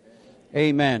man.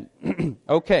 Amen.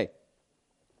 Okay.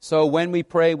 So when we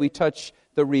pray, we touch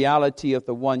the reality of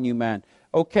the one new man.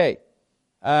 Okay.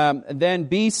 Then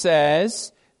B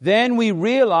says, then we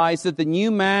realize that the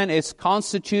new man is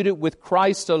constituted with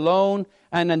Christ alone,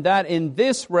 and that in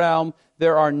this realm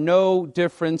there are no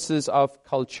differences of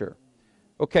culture.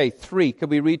 Okay, 3. Could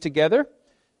we read together?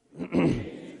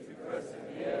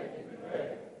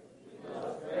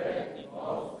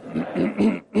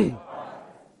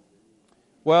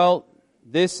 Well,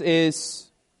 this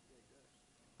is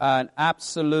an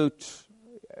absolute,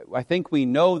 I think we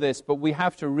know this, but we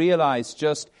have to realize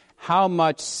just how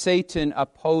much Satan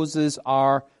opposes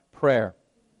our prayer.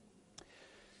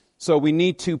 So we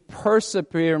need to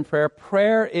persevere in prayer.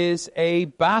 Prayer is a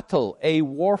battle, a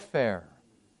warfare.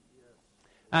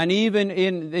 And even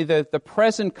in the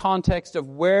present context of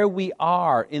where we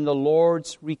are in the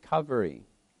Lord's recovery,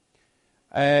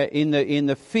 in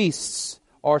the feasts,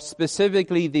 or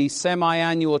specifically the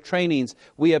semi-annual trainings,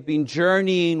 we have been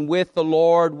journeying with the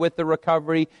Lord, with the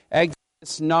recovery,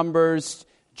 Exodus, Numbers,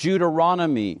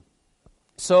 Deuteronomy.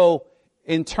 So,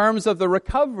 in terms of the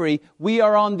recovery, we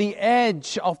are on the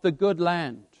edge of the good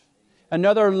land.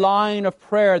 Another line of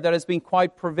prayer that has been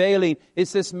quite prevailing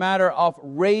is this matter of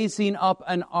raising up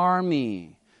an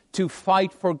army to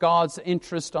fight for God's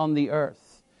interest on the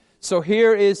earth. So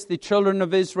here is the children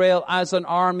of Israel as an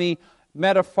army,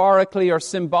 metaphorically or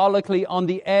symbolically on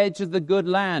the edge of the good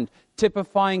land,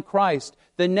 typifying Christ.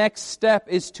 The next step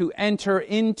is to enter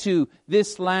into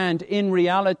this land in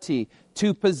reality,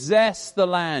 to possess the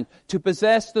land, to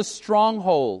possess the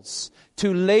strongholds,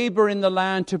 to labor in the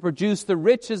land, to produce the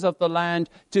riches of the land,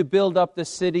 to build up the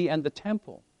city and the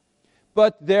temple.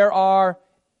 But there are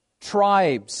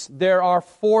tribes, there are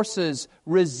forces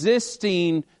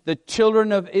resisting the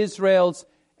children of Israel's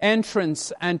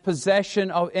entrance and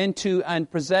possession of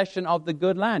the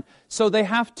good land. So they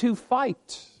have to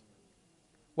fight.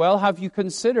 Well, have you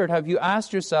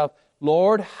asked yourself,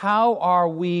 Lord, how are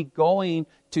we going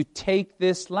to take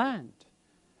this land?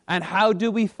 And how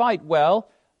do we fight? Well,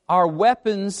 our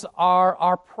weapons are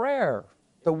our prayer.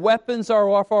 The weapons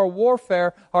of our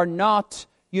warfare are not,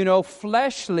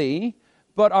 fleshly,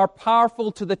 but are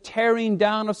powerful to the tearing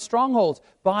down of strongholds.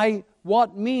 By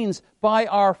what means? By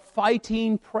our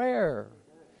fighting prayer.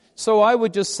 So I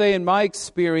would just say in my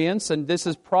experience, and this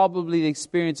is probably the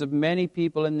experience of many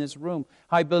people in this room,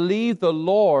 I believe the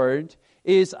Lord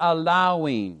is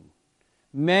allowing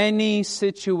many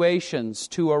situations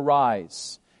to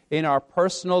arise in our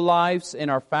personal lives, in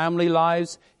our family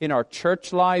lives, in our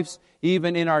church lives,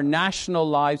 even in our national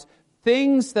lives,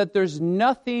 things that there's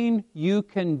nothing you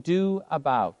can do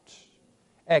about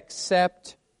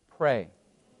except pray.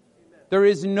 There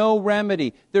is no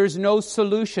remedy. There's no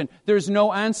solution. There's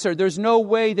no answer. There's no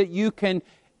way that you can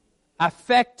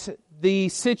affect the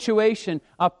situation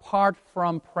apart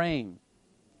from praying.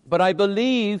 But I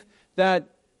believe that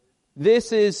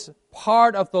this is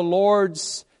part of the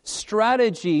Lord's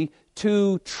strategy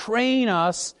to train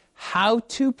us how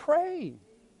to pray.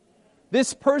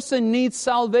 This person needs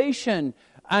salvation,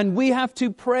 and we have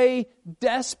to pray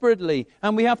desperately,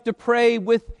 and we have to pray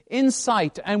with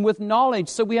insight and with knowledge.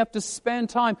 So we have to spend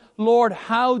time, Lord,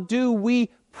 how do we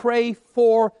pray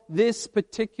for this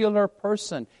particular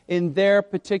person in their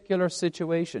particular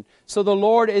situation? So the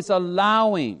Lord is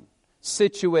allowing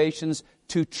situations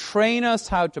to train us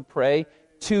how to pray,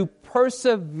 to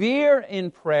persevere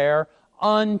in prayer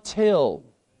until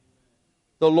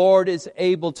the Lord is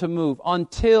able to move,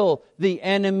 until the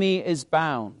enemy is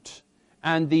bound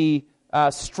and the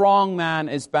strong man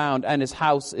is bound and his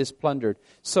house is plundered.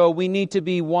 So we need to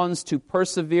be ones to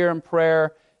persevere in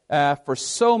prayer for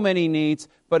so many needs,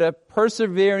 but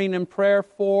persevering in prayer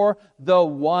for the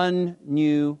one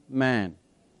new man.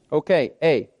 Okay,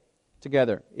 A,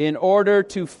 together. In order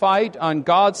to fight on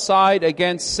God's side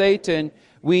against Satan,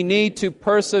 we need to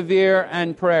persevere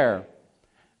in prayer.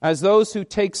 As those who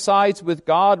take sides with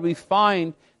God, we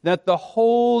find that the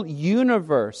whole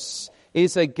universe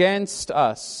is against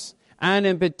us, and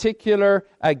in particular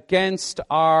against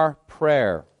our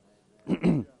prayer.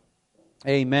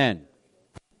 Amen.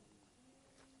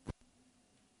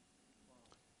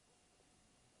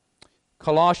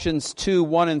 Colossians 2,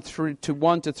 1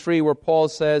 to 3, where Paul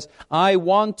says, I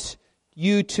want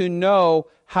you to know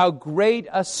how great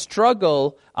a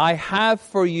struggle I have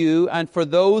for you and for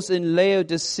those in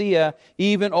Laodicea,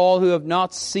 even all who have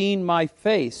not seen my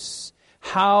face.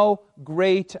 How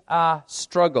great a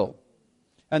struggle.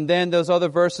 And then those other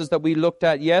verses that we looked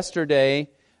at yesterday,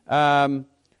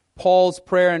 Paul's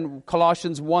prayer in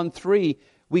Colossians 1:3,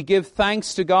 we give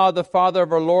thanks to God the Father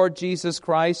of our Lord Jesus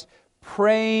Christ,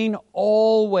 praying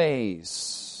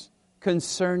always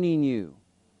concerning you.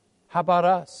 How about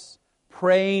us?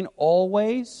 Praying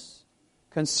always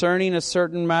concerning a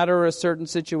certain matter or a certain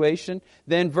situation.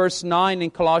 Then verse 9 in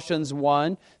Colossians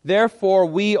 1, therefore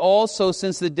we also,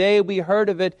 since the day we heard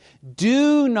of it,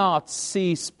 do not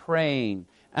cease praying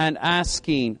and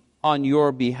asking on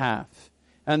your behalf.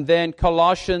 And then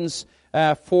Colossians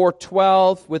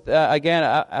 4:12 with again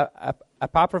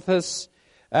Epaphras,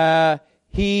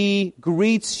 he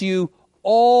greets you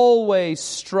always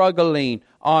struggling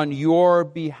on your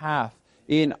behalf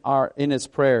in his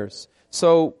prayers.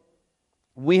 So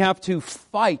we have to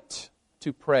fight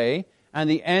to pray, and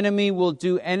the enemy will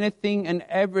do anything and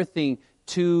everything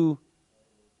to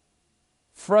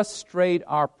frustrate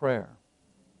our prayer.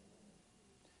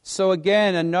 So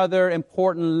again, another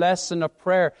important lesson of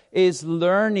prayer is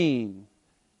learning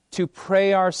to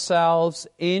pray ourselves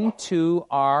into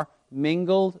our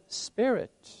mingled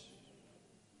spirit.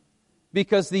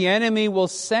 Because the enemy will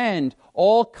send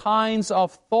all kinds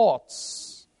of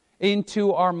thoughts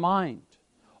into our mind,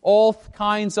 all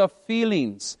kinds of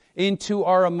feelings into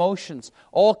our emotions,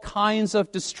 all kinds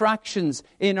of distractions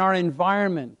in our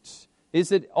environment.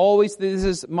 Is it always, this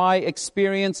is my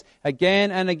experience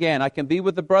again and again. I can be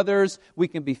with the brothers, we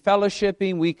can be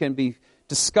fellowshipping, we can be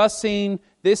discussing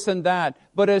this and that.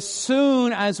 But as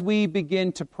soon as we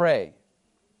begin to pray,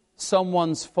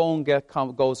 someone's phone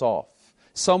goes off.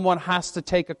 Someone has to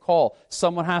take a call.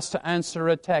 Someone has to answer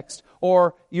a text.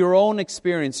 Or your own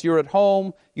experience. You're at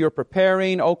home. You're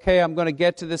preparing. Okay, I'm going to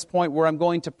get to this point where I'm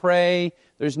going to pray.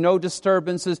 There's no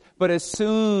disturbances. But as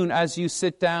soon as you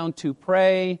sit down to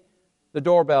pray, the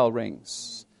doorbell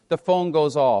rings. The phone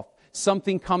goes off.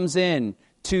 Something comes in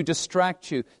to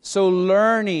distract you. So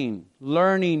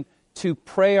learning to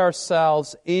pray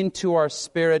ourselves into our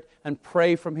spirit and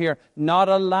pray from here, not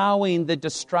allowing the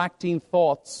distracting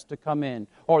thoughts to come in,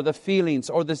 or the feelings,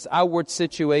 or the outward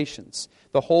situations.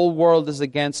 The whole world is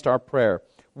against our prayer.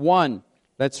 1,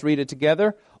 let's read it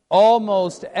together.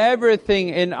 Almost everything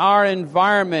in our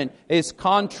environment is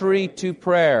contrary to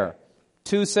prayer.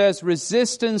 2 says,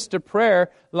 resistance to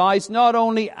prayer lies not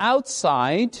only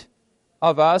outside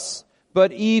of us,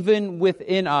 but even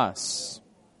within us.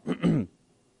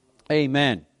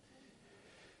 Amen.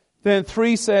 Then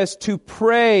 3 says, to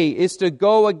pray is to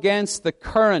go against the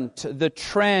current, the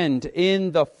trend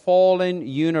in the fallen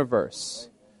universe.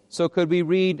 So could we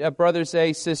read Brothers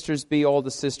A, Sisters B, all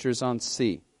the sisters on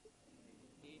C?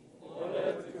 In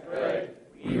order to pray,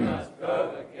 we must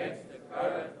go against the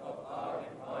current of our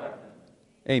environment.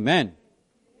 Amen.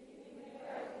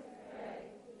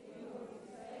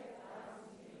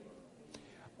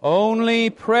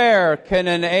 Only prayer can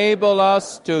enable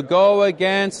us to go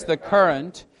against the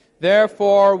current.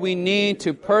 Therefore, we need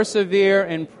to persevere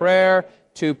in prayer,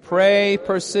 to pray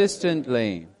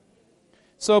persistently.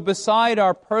 So beside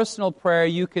our personal prayer,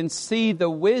 you can see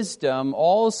the wisdom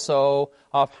also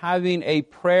of having a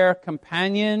prayer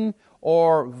companion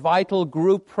or vital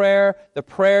group prayer, the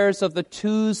prayers of the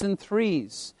 2s and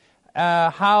 3s.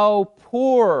 How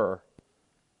poor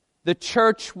the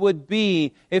church would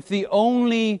be if the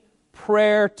only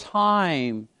prayer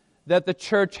time that the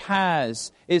church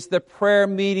has is the prayer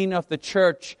meeting of the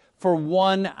church for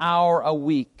 1 hour a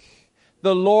week.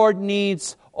 The Lord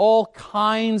needs all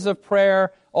kinds of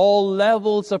prayer, all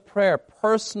levels of prayer,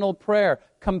 personal prayer,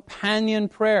 companion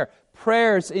prayer,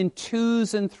 prayers in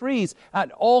 2s and 3s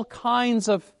at all kinds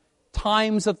of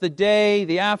times of the day,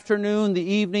 the afternoon, the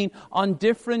evening, on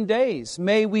different days.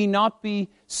 May we not be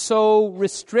so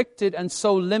restricted and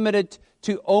so limited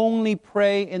to only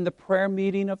pray in the prayer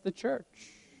meeting of the church.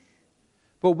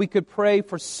 But we could pray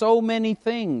for so many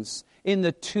things in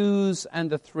the 2s and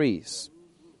the 3s.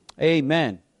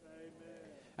 Amen.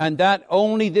 And that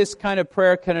only this kind of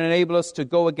prayer can enable us to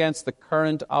go against the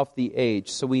current of the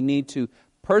age. So we need to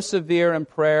persevere in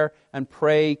prayer and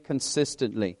pray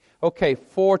consistently. Okay,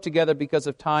 4 together because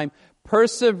of time.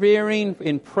 Persevering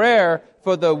in prayer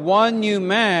for the one new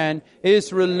man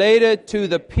is related to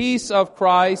the peace of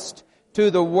Christ,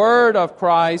 to the word of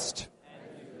Christ.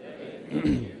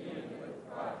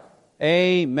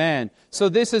 Amen. So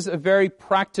this is a very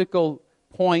practical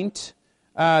point.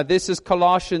 This is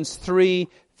Colossians 3,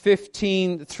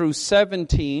 15 through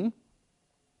 17,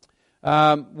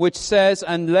 which says,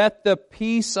 "And let the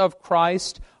peace of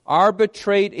Christ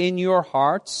arbitrate in your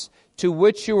hearts, to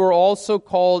which you were also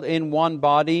called in one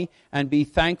body, and be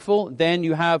thankful." Then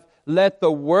you have, "Let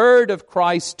the word of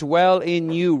Christ dwell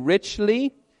in you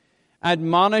richly,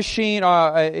 admonishing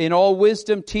in all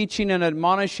wisdom, teaching and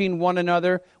admonishing one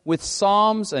another with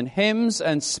psalms and hymns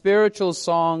and spiritual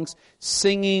songs,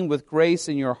 singing with grace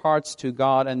in your hearts to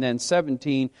God." And then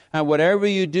 17, "And whatever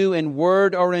you do in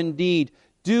word or in deed,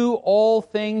 do all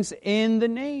things in the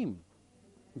name."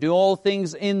 Do all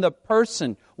things in the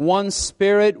person, one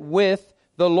Spirit with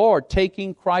the Lord,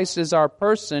 taking Christ as our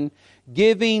person,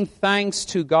 giving thanks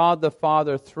to God the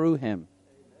Father through Him.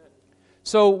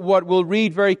 So what we'll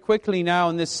read very quickly now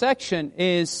in this section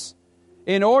is,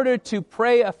 in order to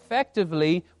pray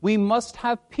effectively, we must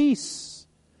have peace.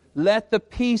 Let the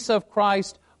peace of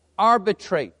Christ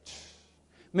arbitrate.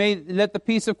 Let the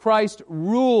peace of Christ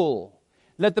rule.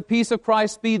 Let the peace of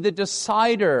Christ be the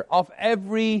decider of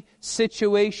every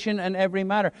situation and every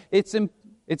matter.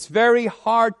 It's very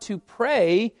hard to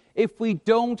pray if we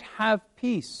don't have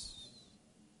peace.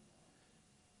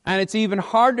 And it's even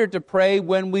harder to pray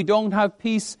when we don't have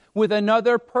peace with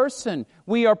another person.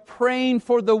 We are praying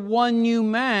for the one new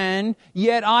man,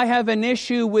 yet I have an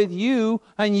issue with you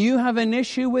and you have an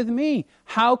issue with me.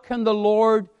 How can the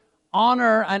Lord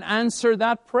honor and answer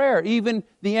that prayer? Even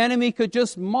the enemy could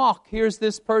just mock. Here's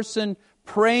this person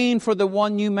praying for the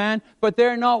one new man, but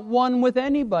they're not one with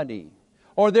anybody.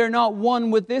 Or they're not one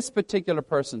with this particular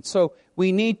person. So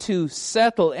we need to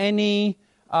settle any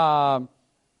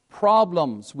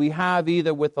problems we have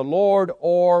either with the Lord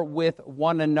or with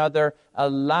one another,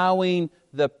 allowing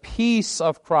the peace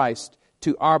of Christ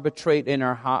to arbitrate in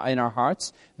our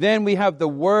hearts. Then we have the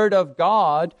Word of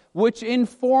God, which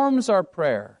informs our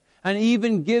prayer and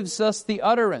even gives us the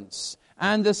utterance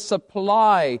and the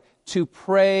supply to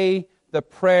pray the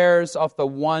prayers of the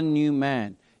one new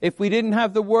man. If we didn't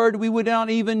have the Word, we would not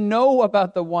even know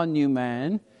about the one new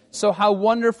man. So how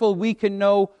wonderful we can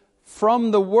know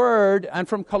from the Word and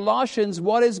from Colossians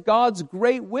what is God's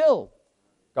great will.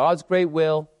 God's great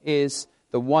will is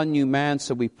the one new man,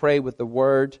 so we pray with the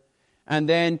Word. And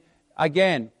then,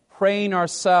 again, praying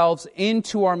ourselves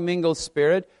into our mingled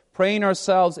spirit, praying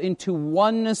ourselves into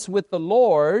oneness with the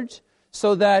Lord,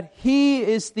 so that He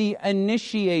is the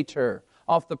initiator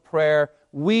of the prayer.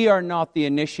 We are not the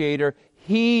initiator.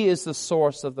 He is the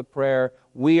source of the prayer.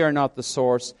 We are not the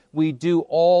source. We do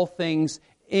all things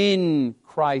in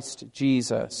Christ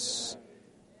Jesus.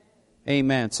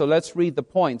 Amen. So let's read the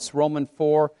points. Romans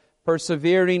 4,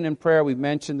 persevering in prayer. We've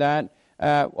mentioned that.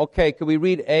 Okay, could we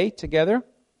read A together?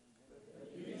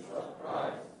 The peace of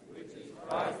Christ, which is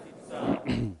Christ Himself,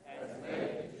 has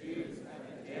made the Jews and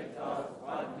the Gentiles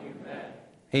one new man.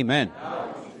 Amen.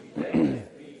 Now we should let this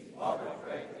peace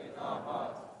operate in our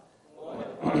hearts for the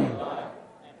common life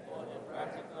and for the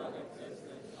practical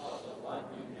existence of the one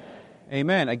new man.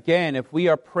 Amen. Again, if we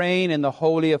are praying in the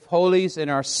Holy of Holies in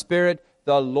our spirit,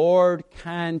 the Lord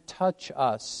can touch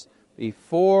us.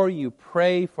 Before you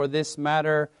pray for this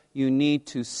matter, you need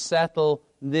to settle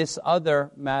this other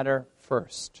matter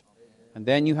first. And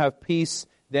then you have peace,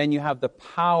 then you have the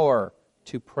power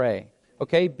to pray.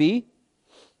 Okay, B.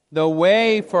 The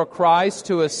way for Christ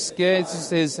to escape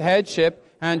His headship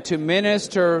and to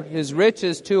minister His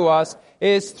riches to us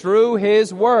is through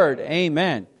His Word.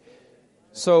 Amen.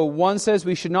 So one says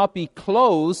we should not be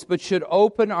closed, but should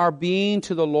open our being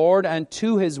to the Lord and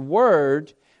to His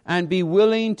Word, and be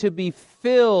willing to be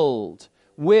filled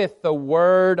with the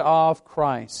Word of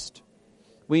Christ.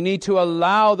 We need to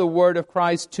allow the Word of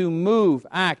Christ to move,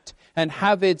 act, and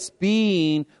have its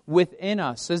being within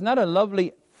us. Isn't that a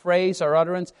lovely phrase or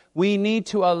utterance? We need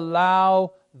to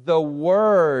allow the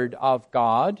Word of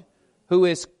God, who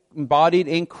is embodied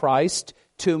in Christ,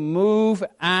 to move,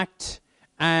 act,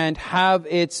 and have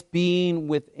its being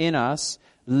within us,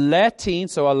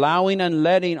 allowing and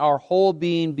letting our whole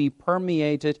being be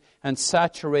permeated and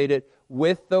saturated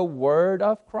with the Word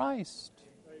of Christ.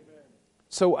 Amen.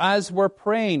 So as we're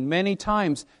praying many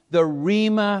times, the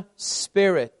Rhema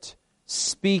Spirit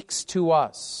speaks to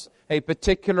us. A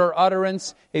particular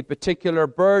utterance, a particular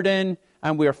burden,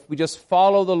 and we just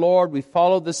follow the Lord, we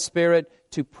follow the Spirit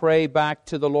to pray back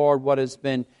to the Lord what has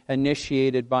been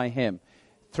initiated by Him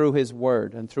through His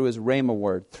Word and through His Rhema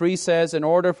Word. 3 says, in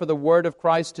order for the Word of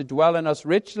Christ to dwell in us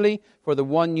richly for the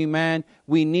one new man,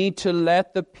 we need to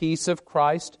let the peace of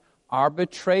Christ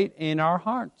arbitrate in our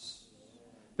hearts.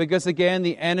 Because again,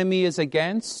 the enemy is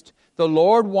against. The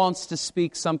Lord wants to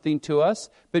speak something to us,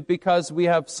 but because we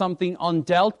have something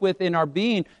undealt with in our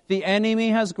being, the enemy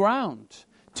has ground.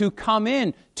 to come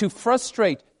in, to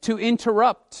frustrate, to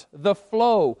interrupt the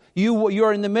flow.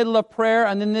 You're in the middle of prayer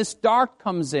and then this dart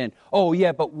comes in. Oh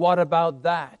yeah, but what about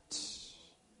that?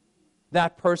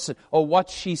 That person, or what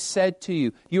she said to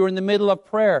you. You're in the middle of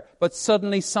prayer, but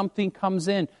suddenly something comes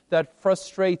in that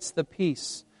frustrates the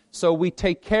peace. So we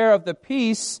take care of the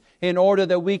peace in order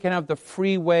that we can have the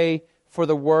free way for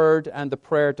the word and the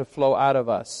prayer to flow out of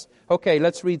us. Okay,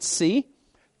 let's read C.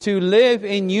 To live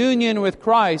in union with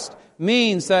Christ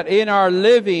means that in our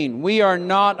living we are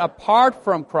not apart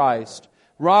from Christ.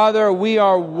 Rather, we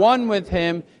are one with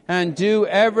Him and do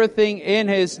everything in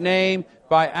His name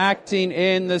by acting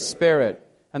in the Spirit.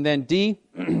 And then D.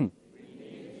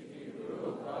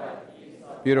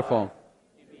 Beautiful.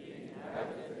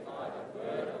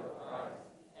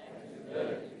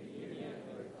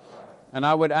 And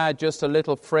I would add just a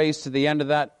little phrase to the end of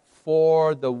that,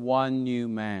 for the one new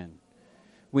man.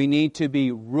 We need to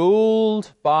be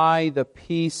ruled by the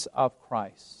peace of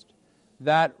Christ.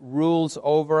 That rules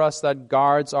over us, that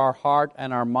guards our heart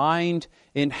and our mind,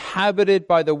 inhabited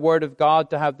by the Word of God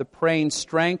to have the praying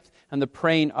strength and the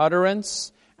praying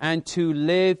utterance, and to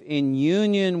live in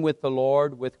union with the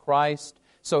Lord, with Christ.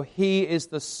 So He is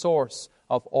the source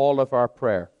of all of our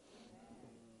prayer.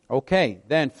 Okay,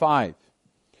 then 5.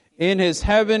 In His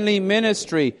heavenly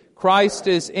ministry, Christ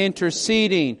is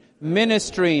interceding,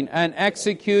 ministering, and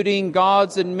executing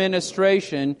God's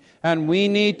administration, and we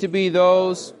need to be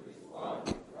those.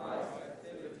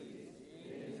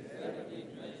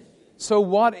 So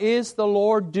what is the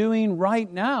Lord doing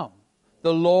right now?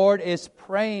 The Lord is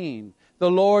praying.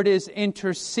 The Lord is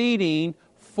interceding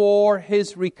for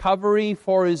His recovery,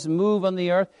 for His move on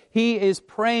the earth. He is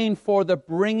praying for the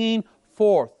bringing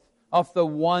forth of the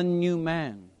one new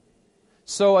man.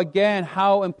 So again,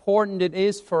 how important it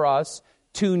is for us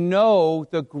to know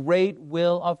the great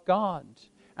will of God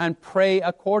and pray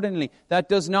accordingly. That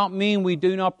does not mean we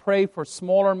do not pray for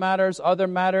smaller matters, other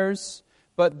matters,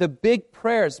 but the big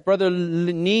prayers. Brother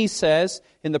Nee says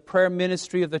in the prayer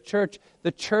ministry of the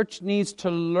church needs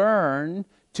to learn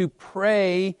to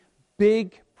pray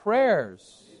big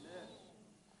prayers.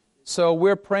 So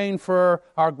we're praying for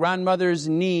our grandmother's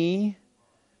knee,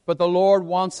 but the Lord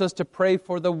wants us to pray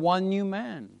for the one new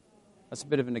man. That's a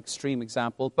bit of an extreme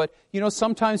example. But,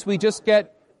 sometimes we just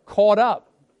get caught up.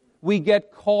 We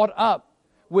get caught up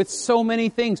with so many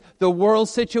things. The world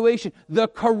situation, the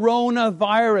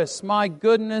coronavirus, my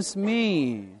goodness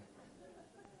me.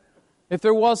 If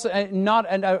there was not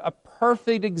a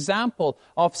perfect example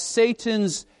of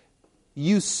Satan's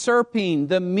usurping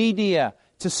the media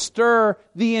to stir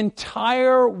the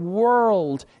entire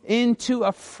world into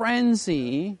a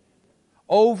frenzy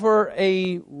over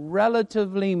a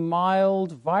relatively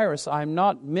mild virus. I'm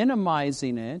not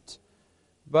minimizing it,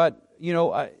 but,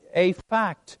 a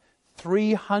fact,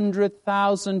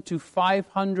 300,000 to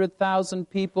 500,000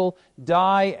 people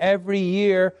die every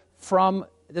year from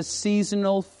the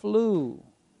seasonal flu.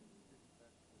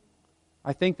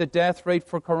 I think the death rate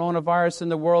for coronavirus in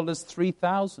the world is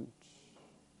 3,000.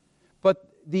 But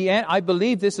I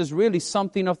believe this is really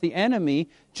something of the enemy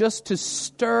just to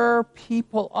stir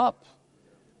people up.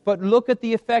 But look at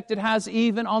the effect it has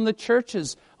even on the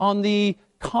churches, on the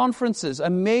conferences, a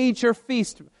major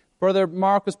feast. Brother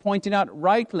Mark was pointing out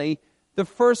rightly, the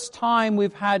first time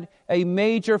we've had a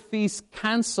major feast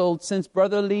canceled since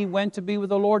Brother Lee went to be with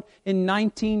the Lord in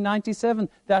 1997.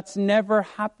 That's never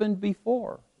happened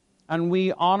before. And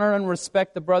we honor and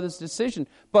respect the brother's decision.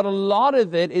 But a lot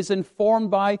of it is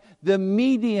informed by the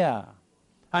media.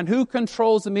 And who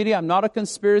controls the media? I'm not a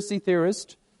conspiracy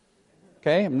theorist.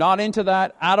 Okay, I'm not into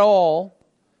that at all.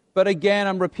 But again,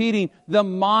 I'm repeating, the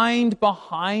mind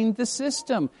behind the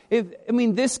system.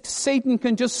 This Satan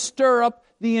can just stir up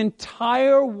the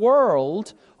entire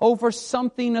world over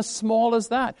something as small as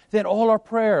that. Then all our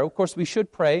prayer, of course we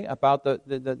should pray about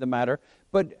the matter,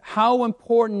 but how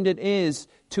important it is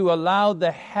to allow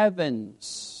the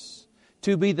heavens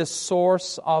to be the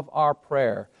source of our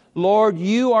prayer. Lord,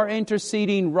 you are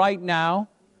interceding right now.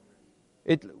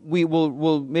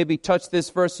 We'll maybe touch this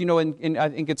verse, in I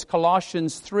think it's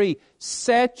Colossians 3.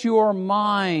 Set your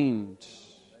mind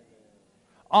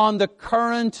on the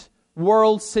current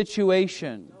world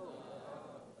situation.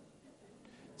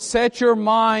 Set your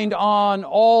mind on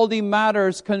all the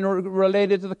matters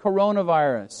related to the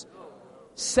coronavirus.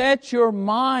 Set your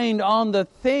mind on the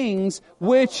things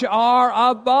which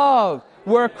are above,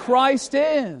 where Christ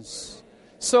is.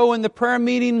 So in the prayer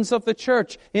meetings of the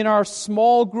church, in our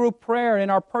small group prayer,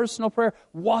 in our personal prayer,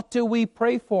 what do we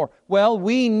pray for? Well,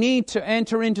 we need to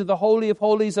enter into the Holy of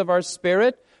Holies of our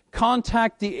spirit,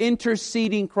 contact the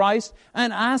interceding Christ,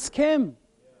 and ask Him.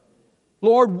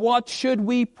 Lord, what should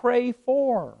we pray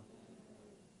for?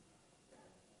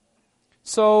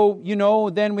 So,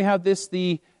 then we have this,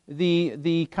 the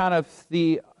kind of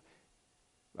the,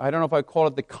 I don't know if I call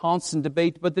it the constant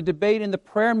debate, but the debate in the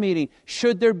prayer meeting.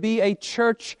 Should there be a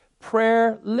church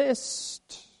prayer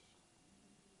list?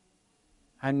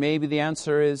 And maybe the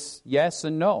answer is yes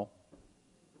and no.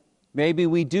 Maybe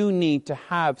we do need to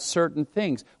have certain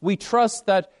things. We trust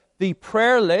that the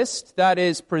prayer list that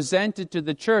is presented to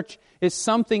the church is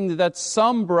something that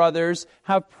some brothers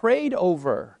have prayed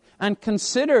over and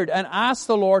considered and asked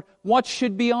the Lord what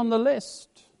should be on the list.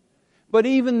 But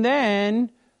even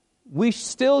then, we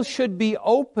still should be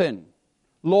open.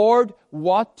 Lord,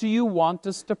 what do you want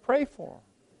us to pray for?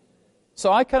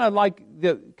 So I kind of like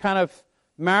the kind of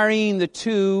marrying the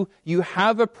two. You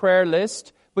have a prayer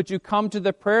list, but you come to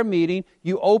the prayer meeting,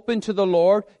 you open to the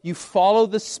Lord, you follow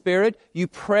the Spirit, you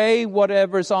pray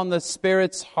whatever's on the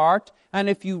Spirit's heart, and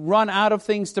if you run out of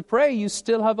things to pray, you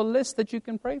still have a list that you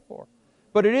can pray for.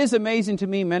 But it is amazing to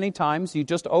me many times, you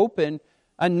just open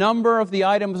a number of the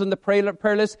items on the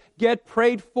prayer list, get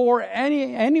prayed for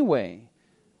anyway.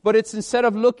 But it's instead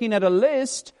of looking at a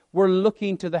list, we're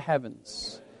looking to the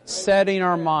heavens, setting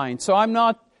our mind. So I'm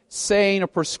not saying or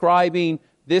prescribing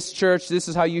this church, this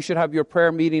is how you should have your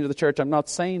prayer meeting of the church. I'm not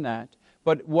saying that.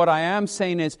 But what I am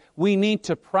saying is we need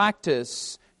to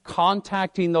practice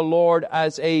contacting the Lord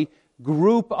as a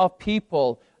group of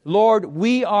people. Lord,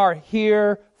 we are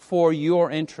here for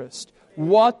your interest.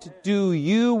 What do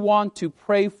you want to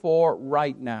pray for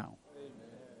right now?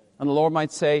 And the Lord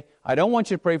might say, I don't want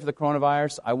you to pray for the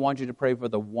coronavirus. I want you to pray for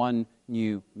the one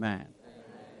new man.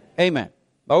 Amen.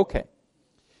 Okay.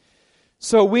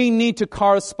 So we need to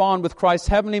correspond with Christ's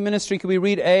heavenly ministry. Can we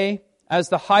read A? As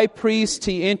the high priest,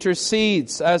 he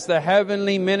intercedes. As the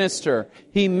heavenly minister,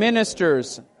 he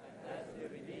ministers. As the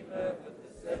Redeemer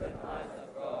with the 7 eyes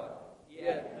of God, he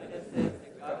administers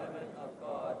the government of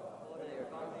God for the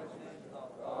accomplishment of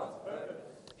God's purpose.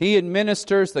 He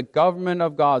administers the government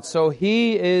of God. So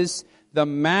he is the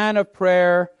man of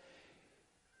prayer.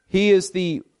 He is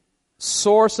the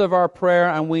source of our prayer,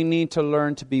 and we need to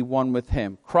learn to be one with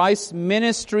him. Christ's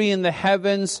ministry in the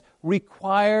heavens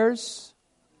requires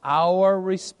our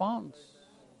response.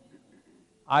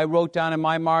 I wrote down in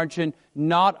my margin,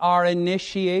 not our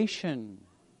initiation.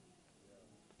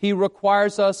 He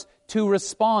requires us to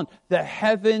respond. The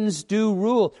heavens do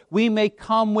rule. We may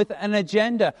come with an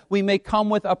agenda. We may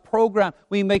come with a program.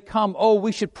 We may come,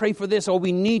 we should pray for this, or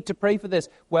we need to pray for this.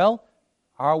 Well,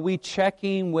 are we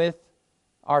checking with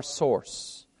our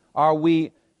source? Are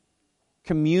we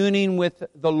communing with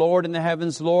the Lord in the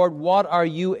heavens? Lord, what are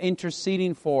you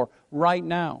interceding for right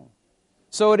now?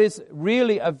 So it is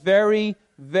really a very,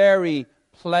 very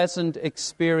pleasant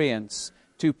experience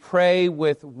to pray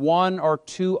with one or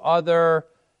two other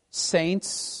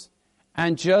saints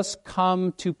and just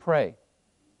come to pray.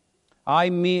 I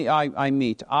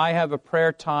have a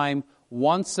prayer time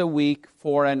once a week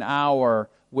for an hour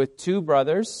with two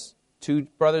brothers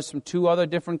from two other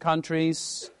different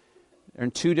countries, in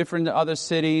two different other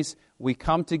cities. We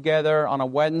come together on a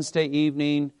Wednesday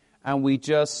evening and we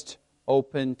just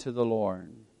open to the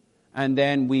Lord. And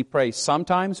then we pray.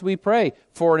 Sometimes we pray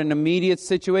for an immediate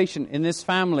situation in this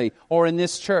family or in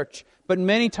this church. But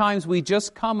many times we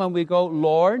just come and we go,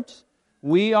 Lord,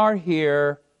 we are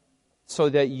here so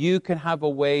that you can have a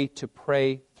way to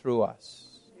pray through us.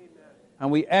 Amen.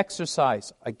 And we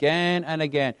exercise again and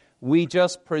again. We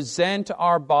just present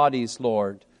our bodies,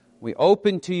 Lord. We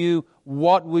open to you.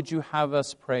 What would you have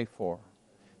us pray for?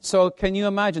 So can you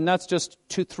imagine? That's just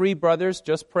 2-3 brothers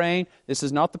just praying. This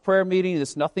is not the prayer meeting.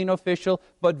 This is nothing official,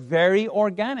 but very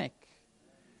organic.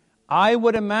 I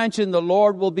would imagine the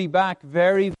Lord will be back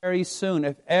very, very soon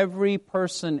if every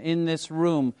person in this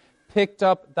room picked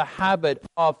up the habit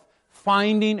of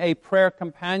finding a prayer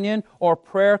companion or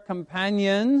prayer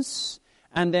companions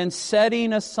and then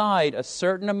setting aside a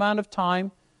certain amount of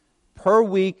time per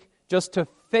week just to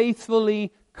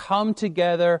faithfully come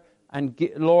together and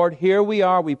Lord, here we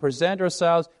are, we present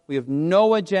ourselves, we have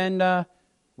no agenda,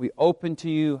 we open to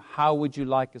you, how would you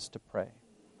like us to pray?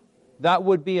 That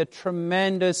would be a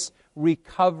tremendous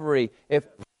recovery. If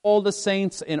all the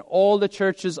saints in all the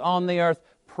churches on the earth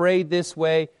prayed this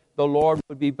way, the Lord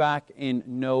would be back in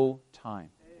no time.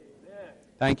 Amen.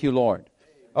 Thank you, Lord.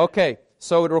 Okay.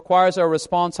 So it requires our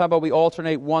response. How about we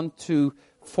alternate 1 to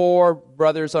 4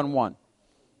 brothers on one?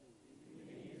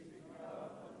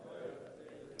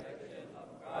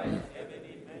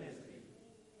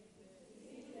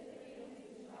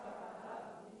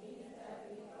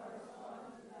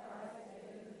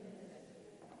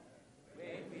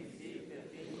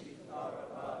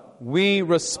 we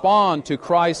respond to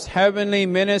Christ's heavenly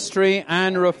ministry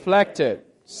and reflect it.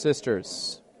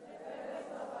 Sisters.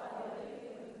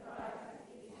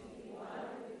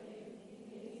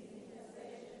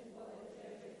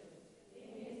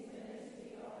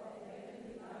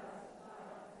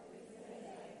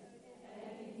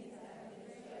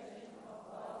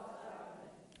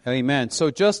 Amen. So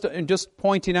just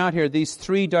pointing out here these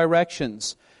three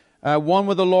directions. One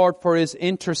with the Lord for His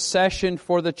intercession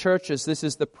for the churches. This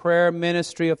is the prayer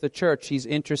ministry of the church. He's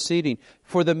interceding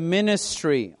for the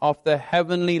ministry of the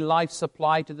heavenly life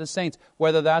supply to the saints.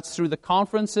 Whether that's through the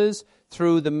conferences,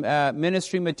 through the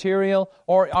ministry material,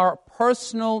 or our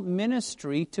personal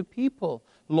ministry to people.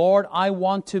 Lord, I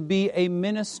want to be a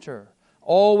minister.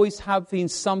 Always having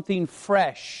something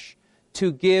fresh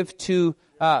to give to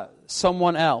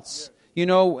someone else.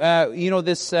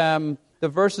 The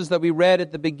verses that we read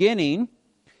at the beginning,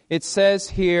 it says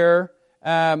here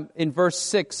in verse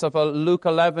 6 of Luke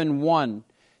 11:1,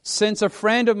 since a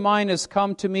friend of mine has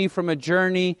come to me from a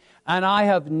journey, and I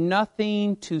have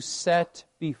nothing to set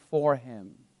before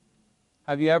him.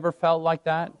 Have you ever felt like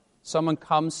that? Someone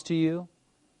comes to you,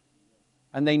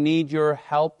 and they need your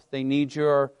help, they need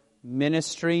your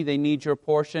ministry, they need your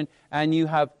portion, and you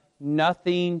have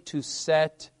nothing to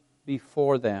set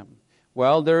before them.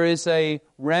 Well, there is a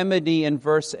remedy in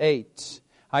verse 8.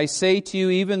 I say to you,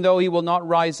 even though he will not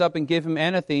rise up and give him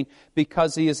anything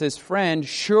because he is his friend,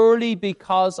 surely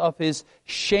because of his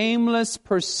shameless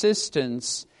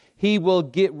persistence, he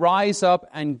will rise up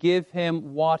and give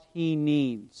him what he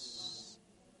needs.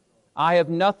 I have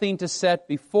nothing to set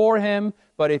before him,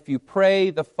 but if you pray,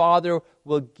 the Father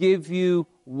will give you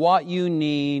what you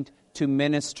need to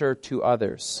minister to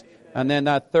others. And then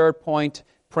that third point,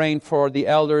 praying for the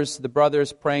elders, the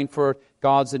brothers, praying for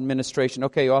God's administration.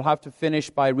 Okay, I'll have to finish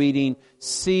by reading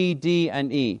C, D,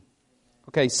 and E.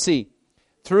 Okay, C.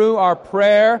 Through our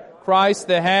prayer, Christ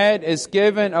the head is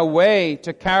given a way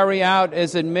to carry out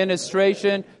His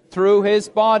administration through His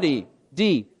body.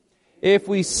 D. If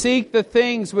we seek the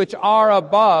things which are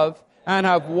above and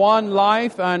have one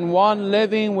life and one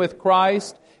living with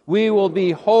Christ, we will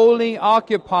be wholly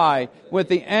occupied with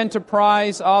the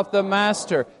enterprise of the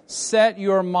Master. Set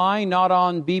your mind not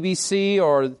on BBC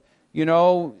or,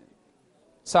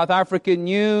 South African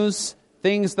news,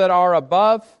 things that are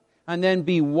above, and then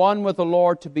be one with the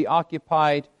Lord to be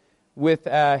occupied with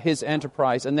His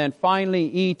enterprise. And then finally,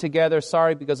 E together,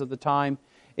 sorry because of the time.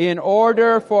 In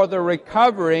order for the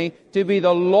recovery to be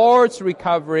the Lord's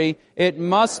recovery, it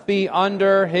must be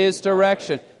under His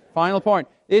direction. Final point.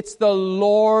 It's the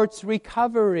Lord's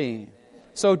recovery.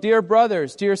 So, dear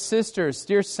brothers, dear sisters,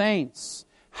 dear saints,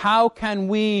 how can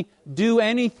we do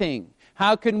anything?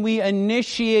 How can we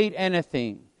initiate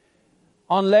anything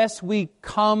unless we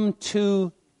come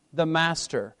to the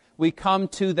Master? We come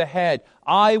to the head.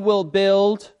 I will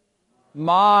build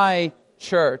my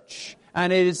church,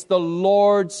 and it is the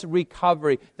Lord's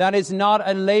recovery. That is not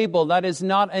a label. That is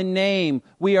not a name.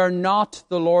 We are not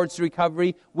the Lord's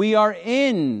recovery. We are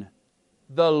in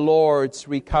the Lord's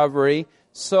recovery.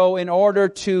 So in order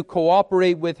to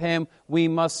cooperate with Him, we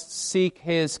must seek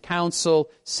His counsel,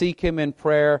 seek Him in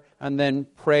prayer, and then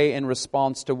pray in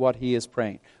response to what He is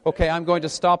praying. Okay, I'm going to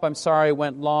stop. I'm sorry I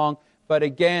went long. But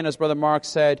again, as Brother Mark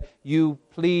said, you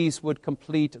please would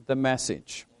complete the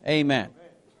message. Amen.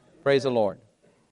 Praise the Lord.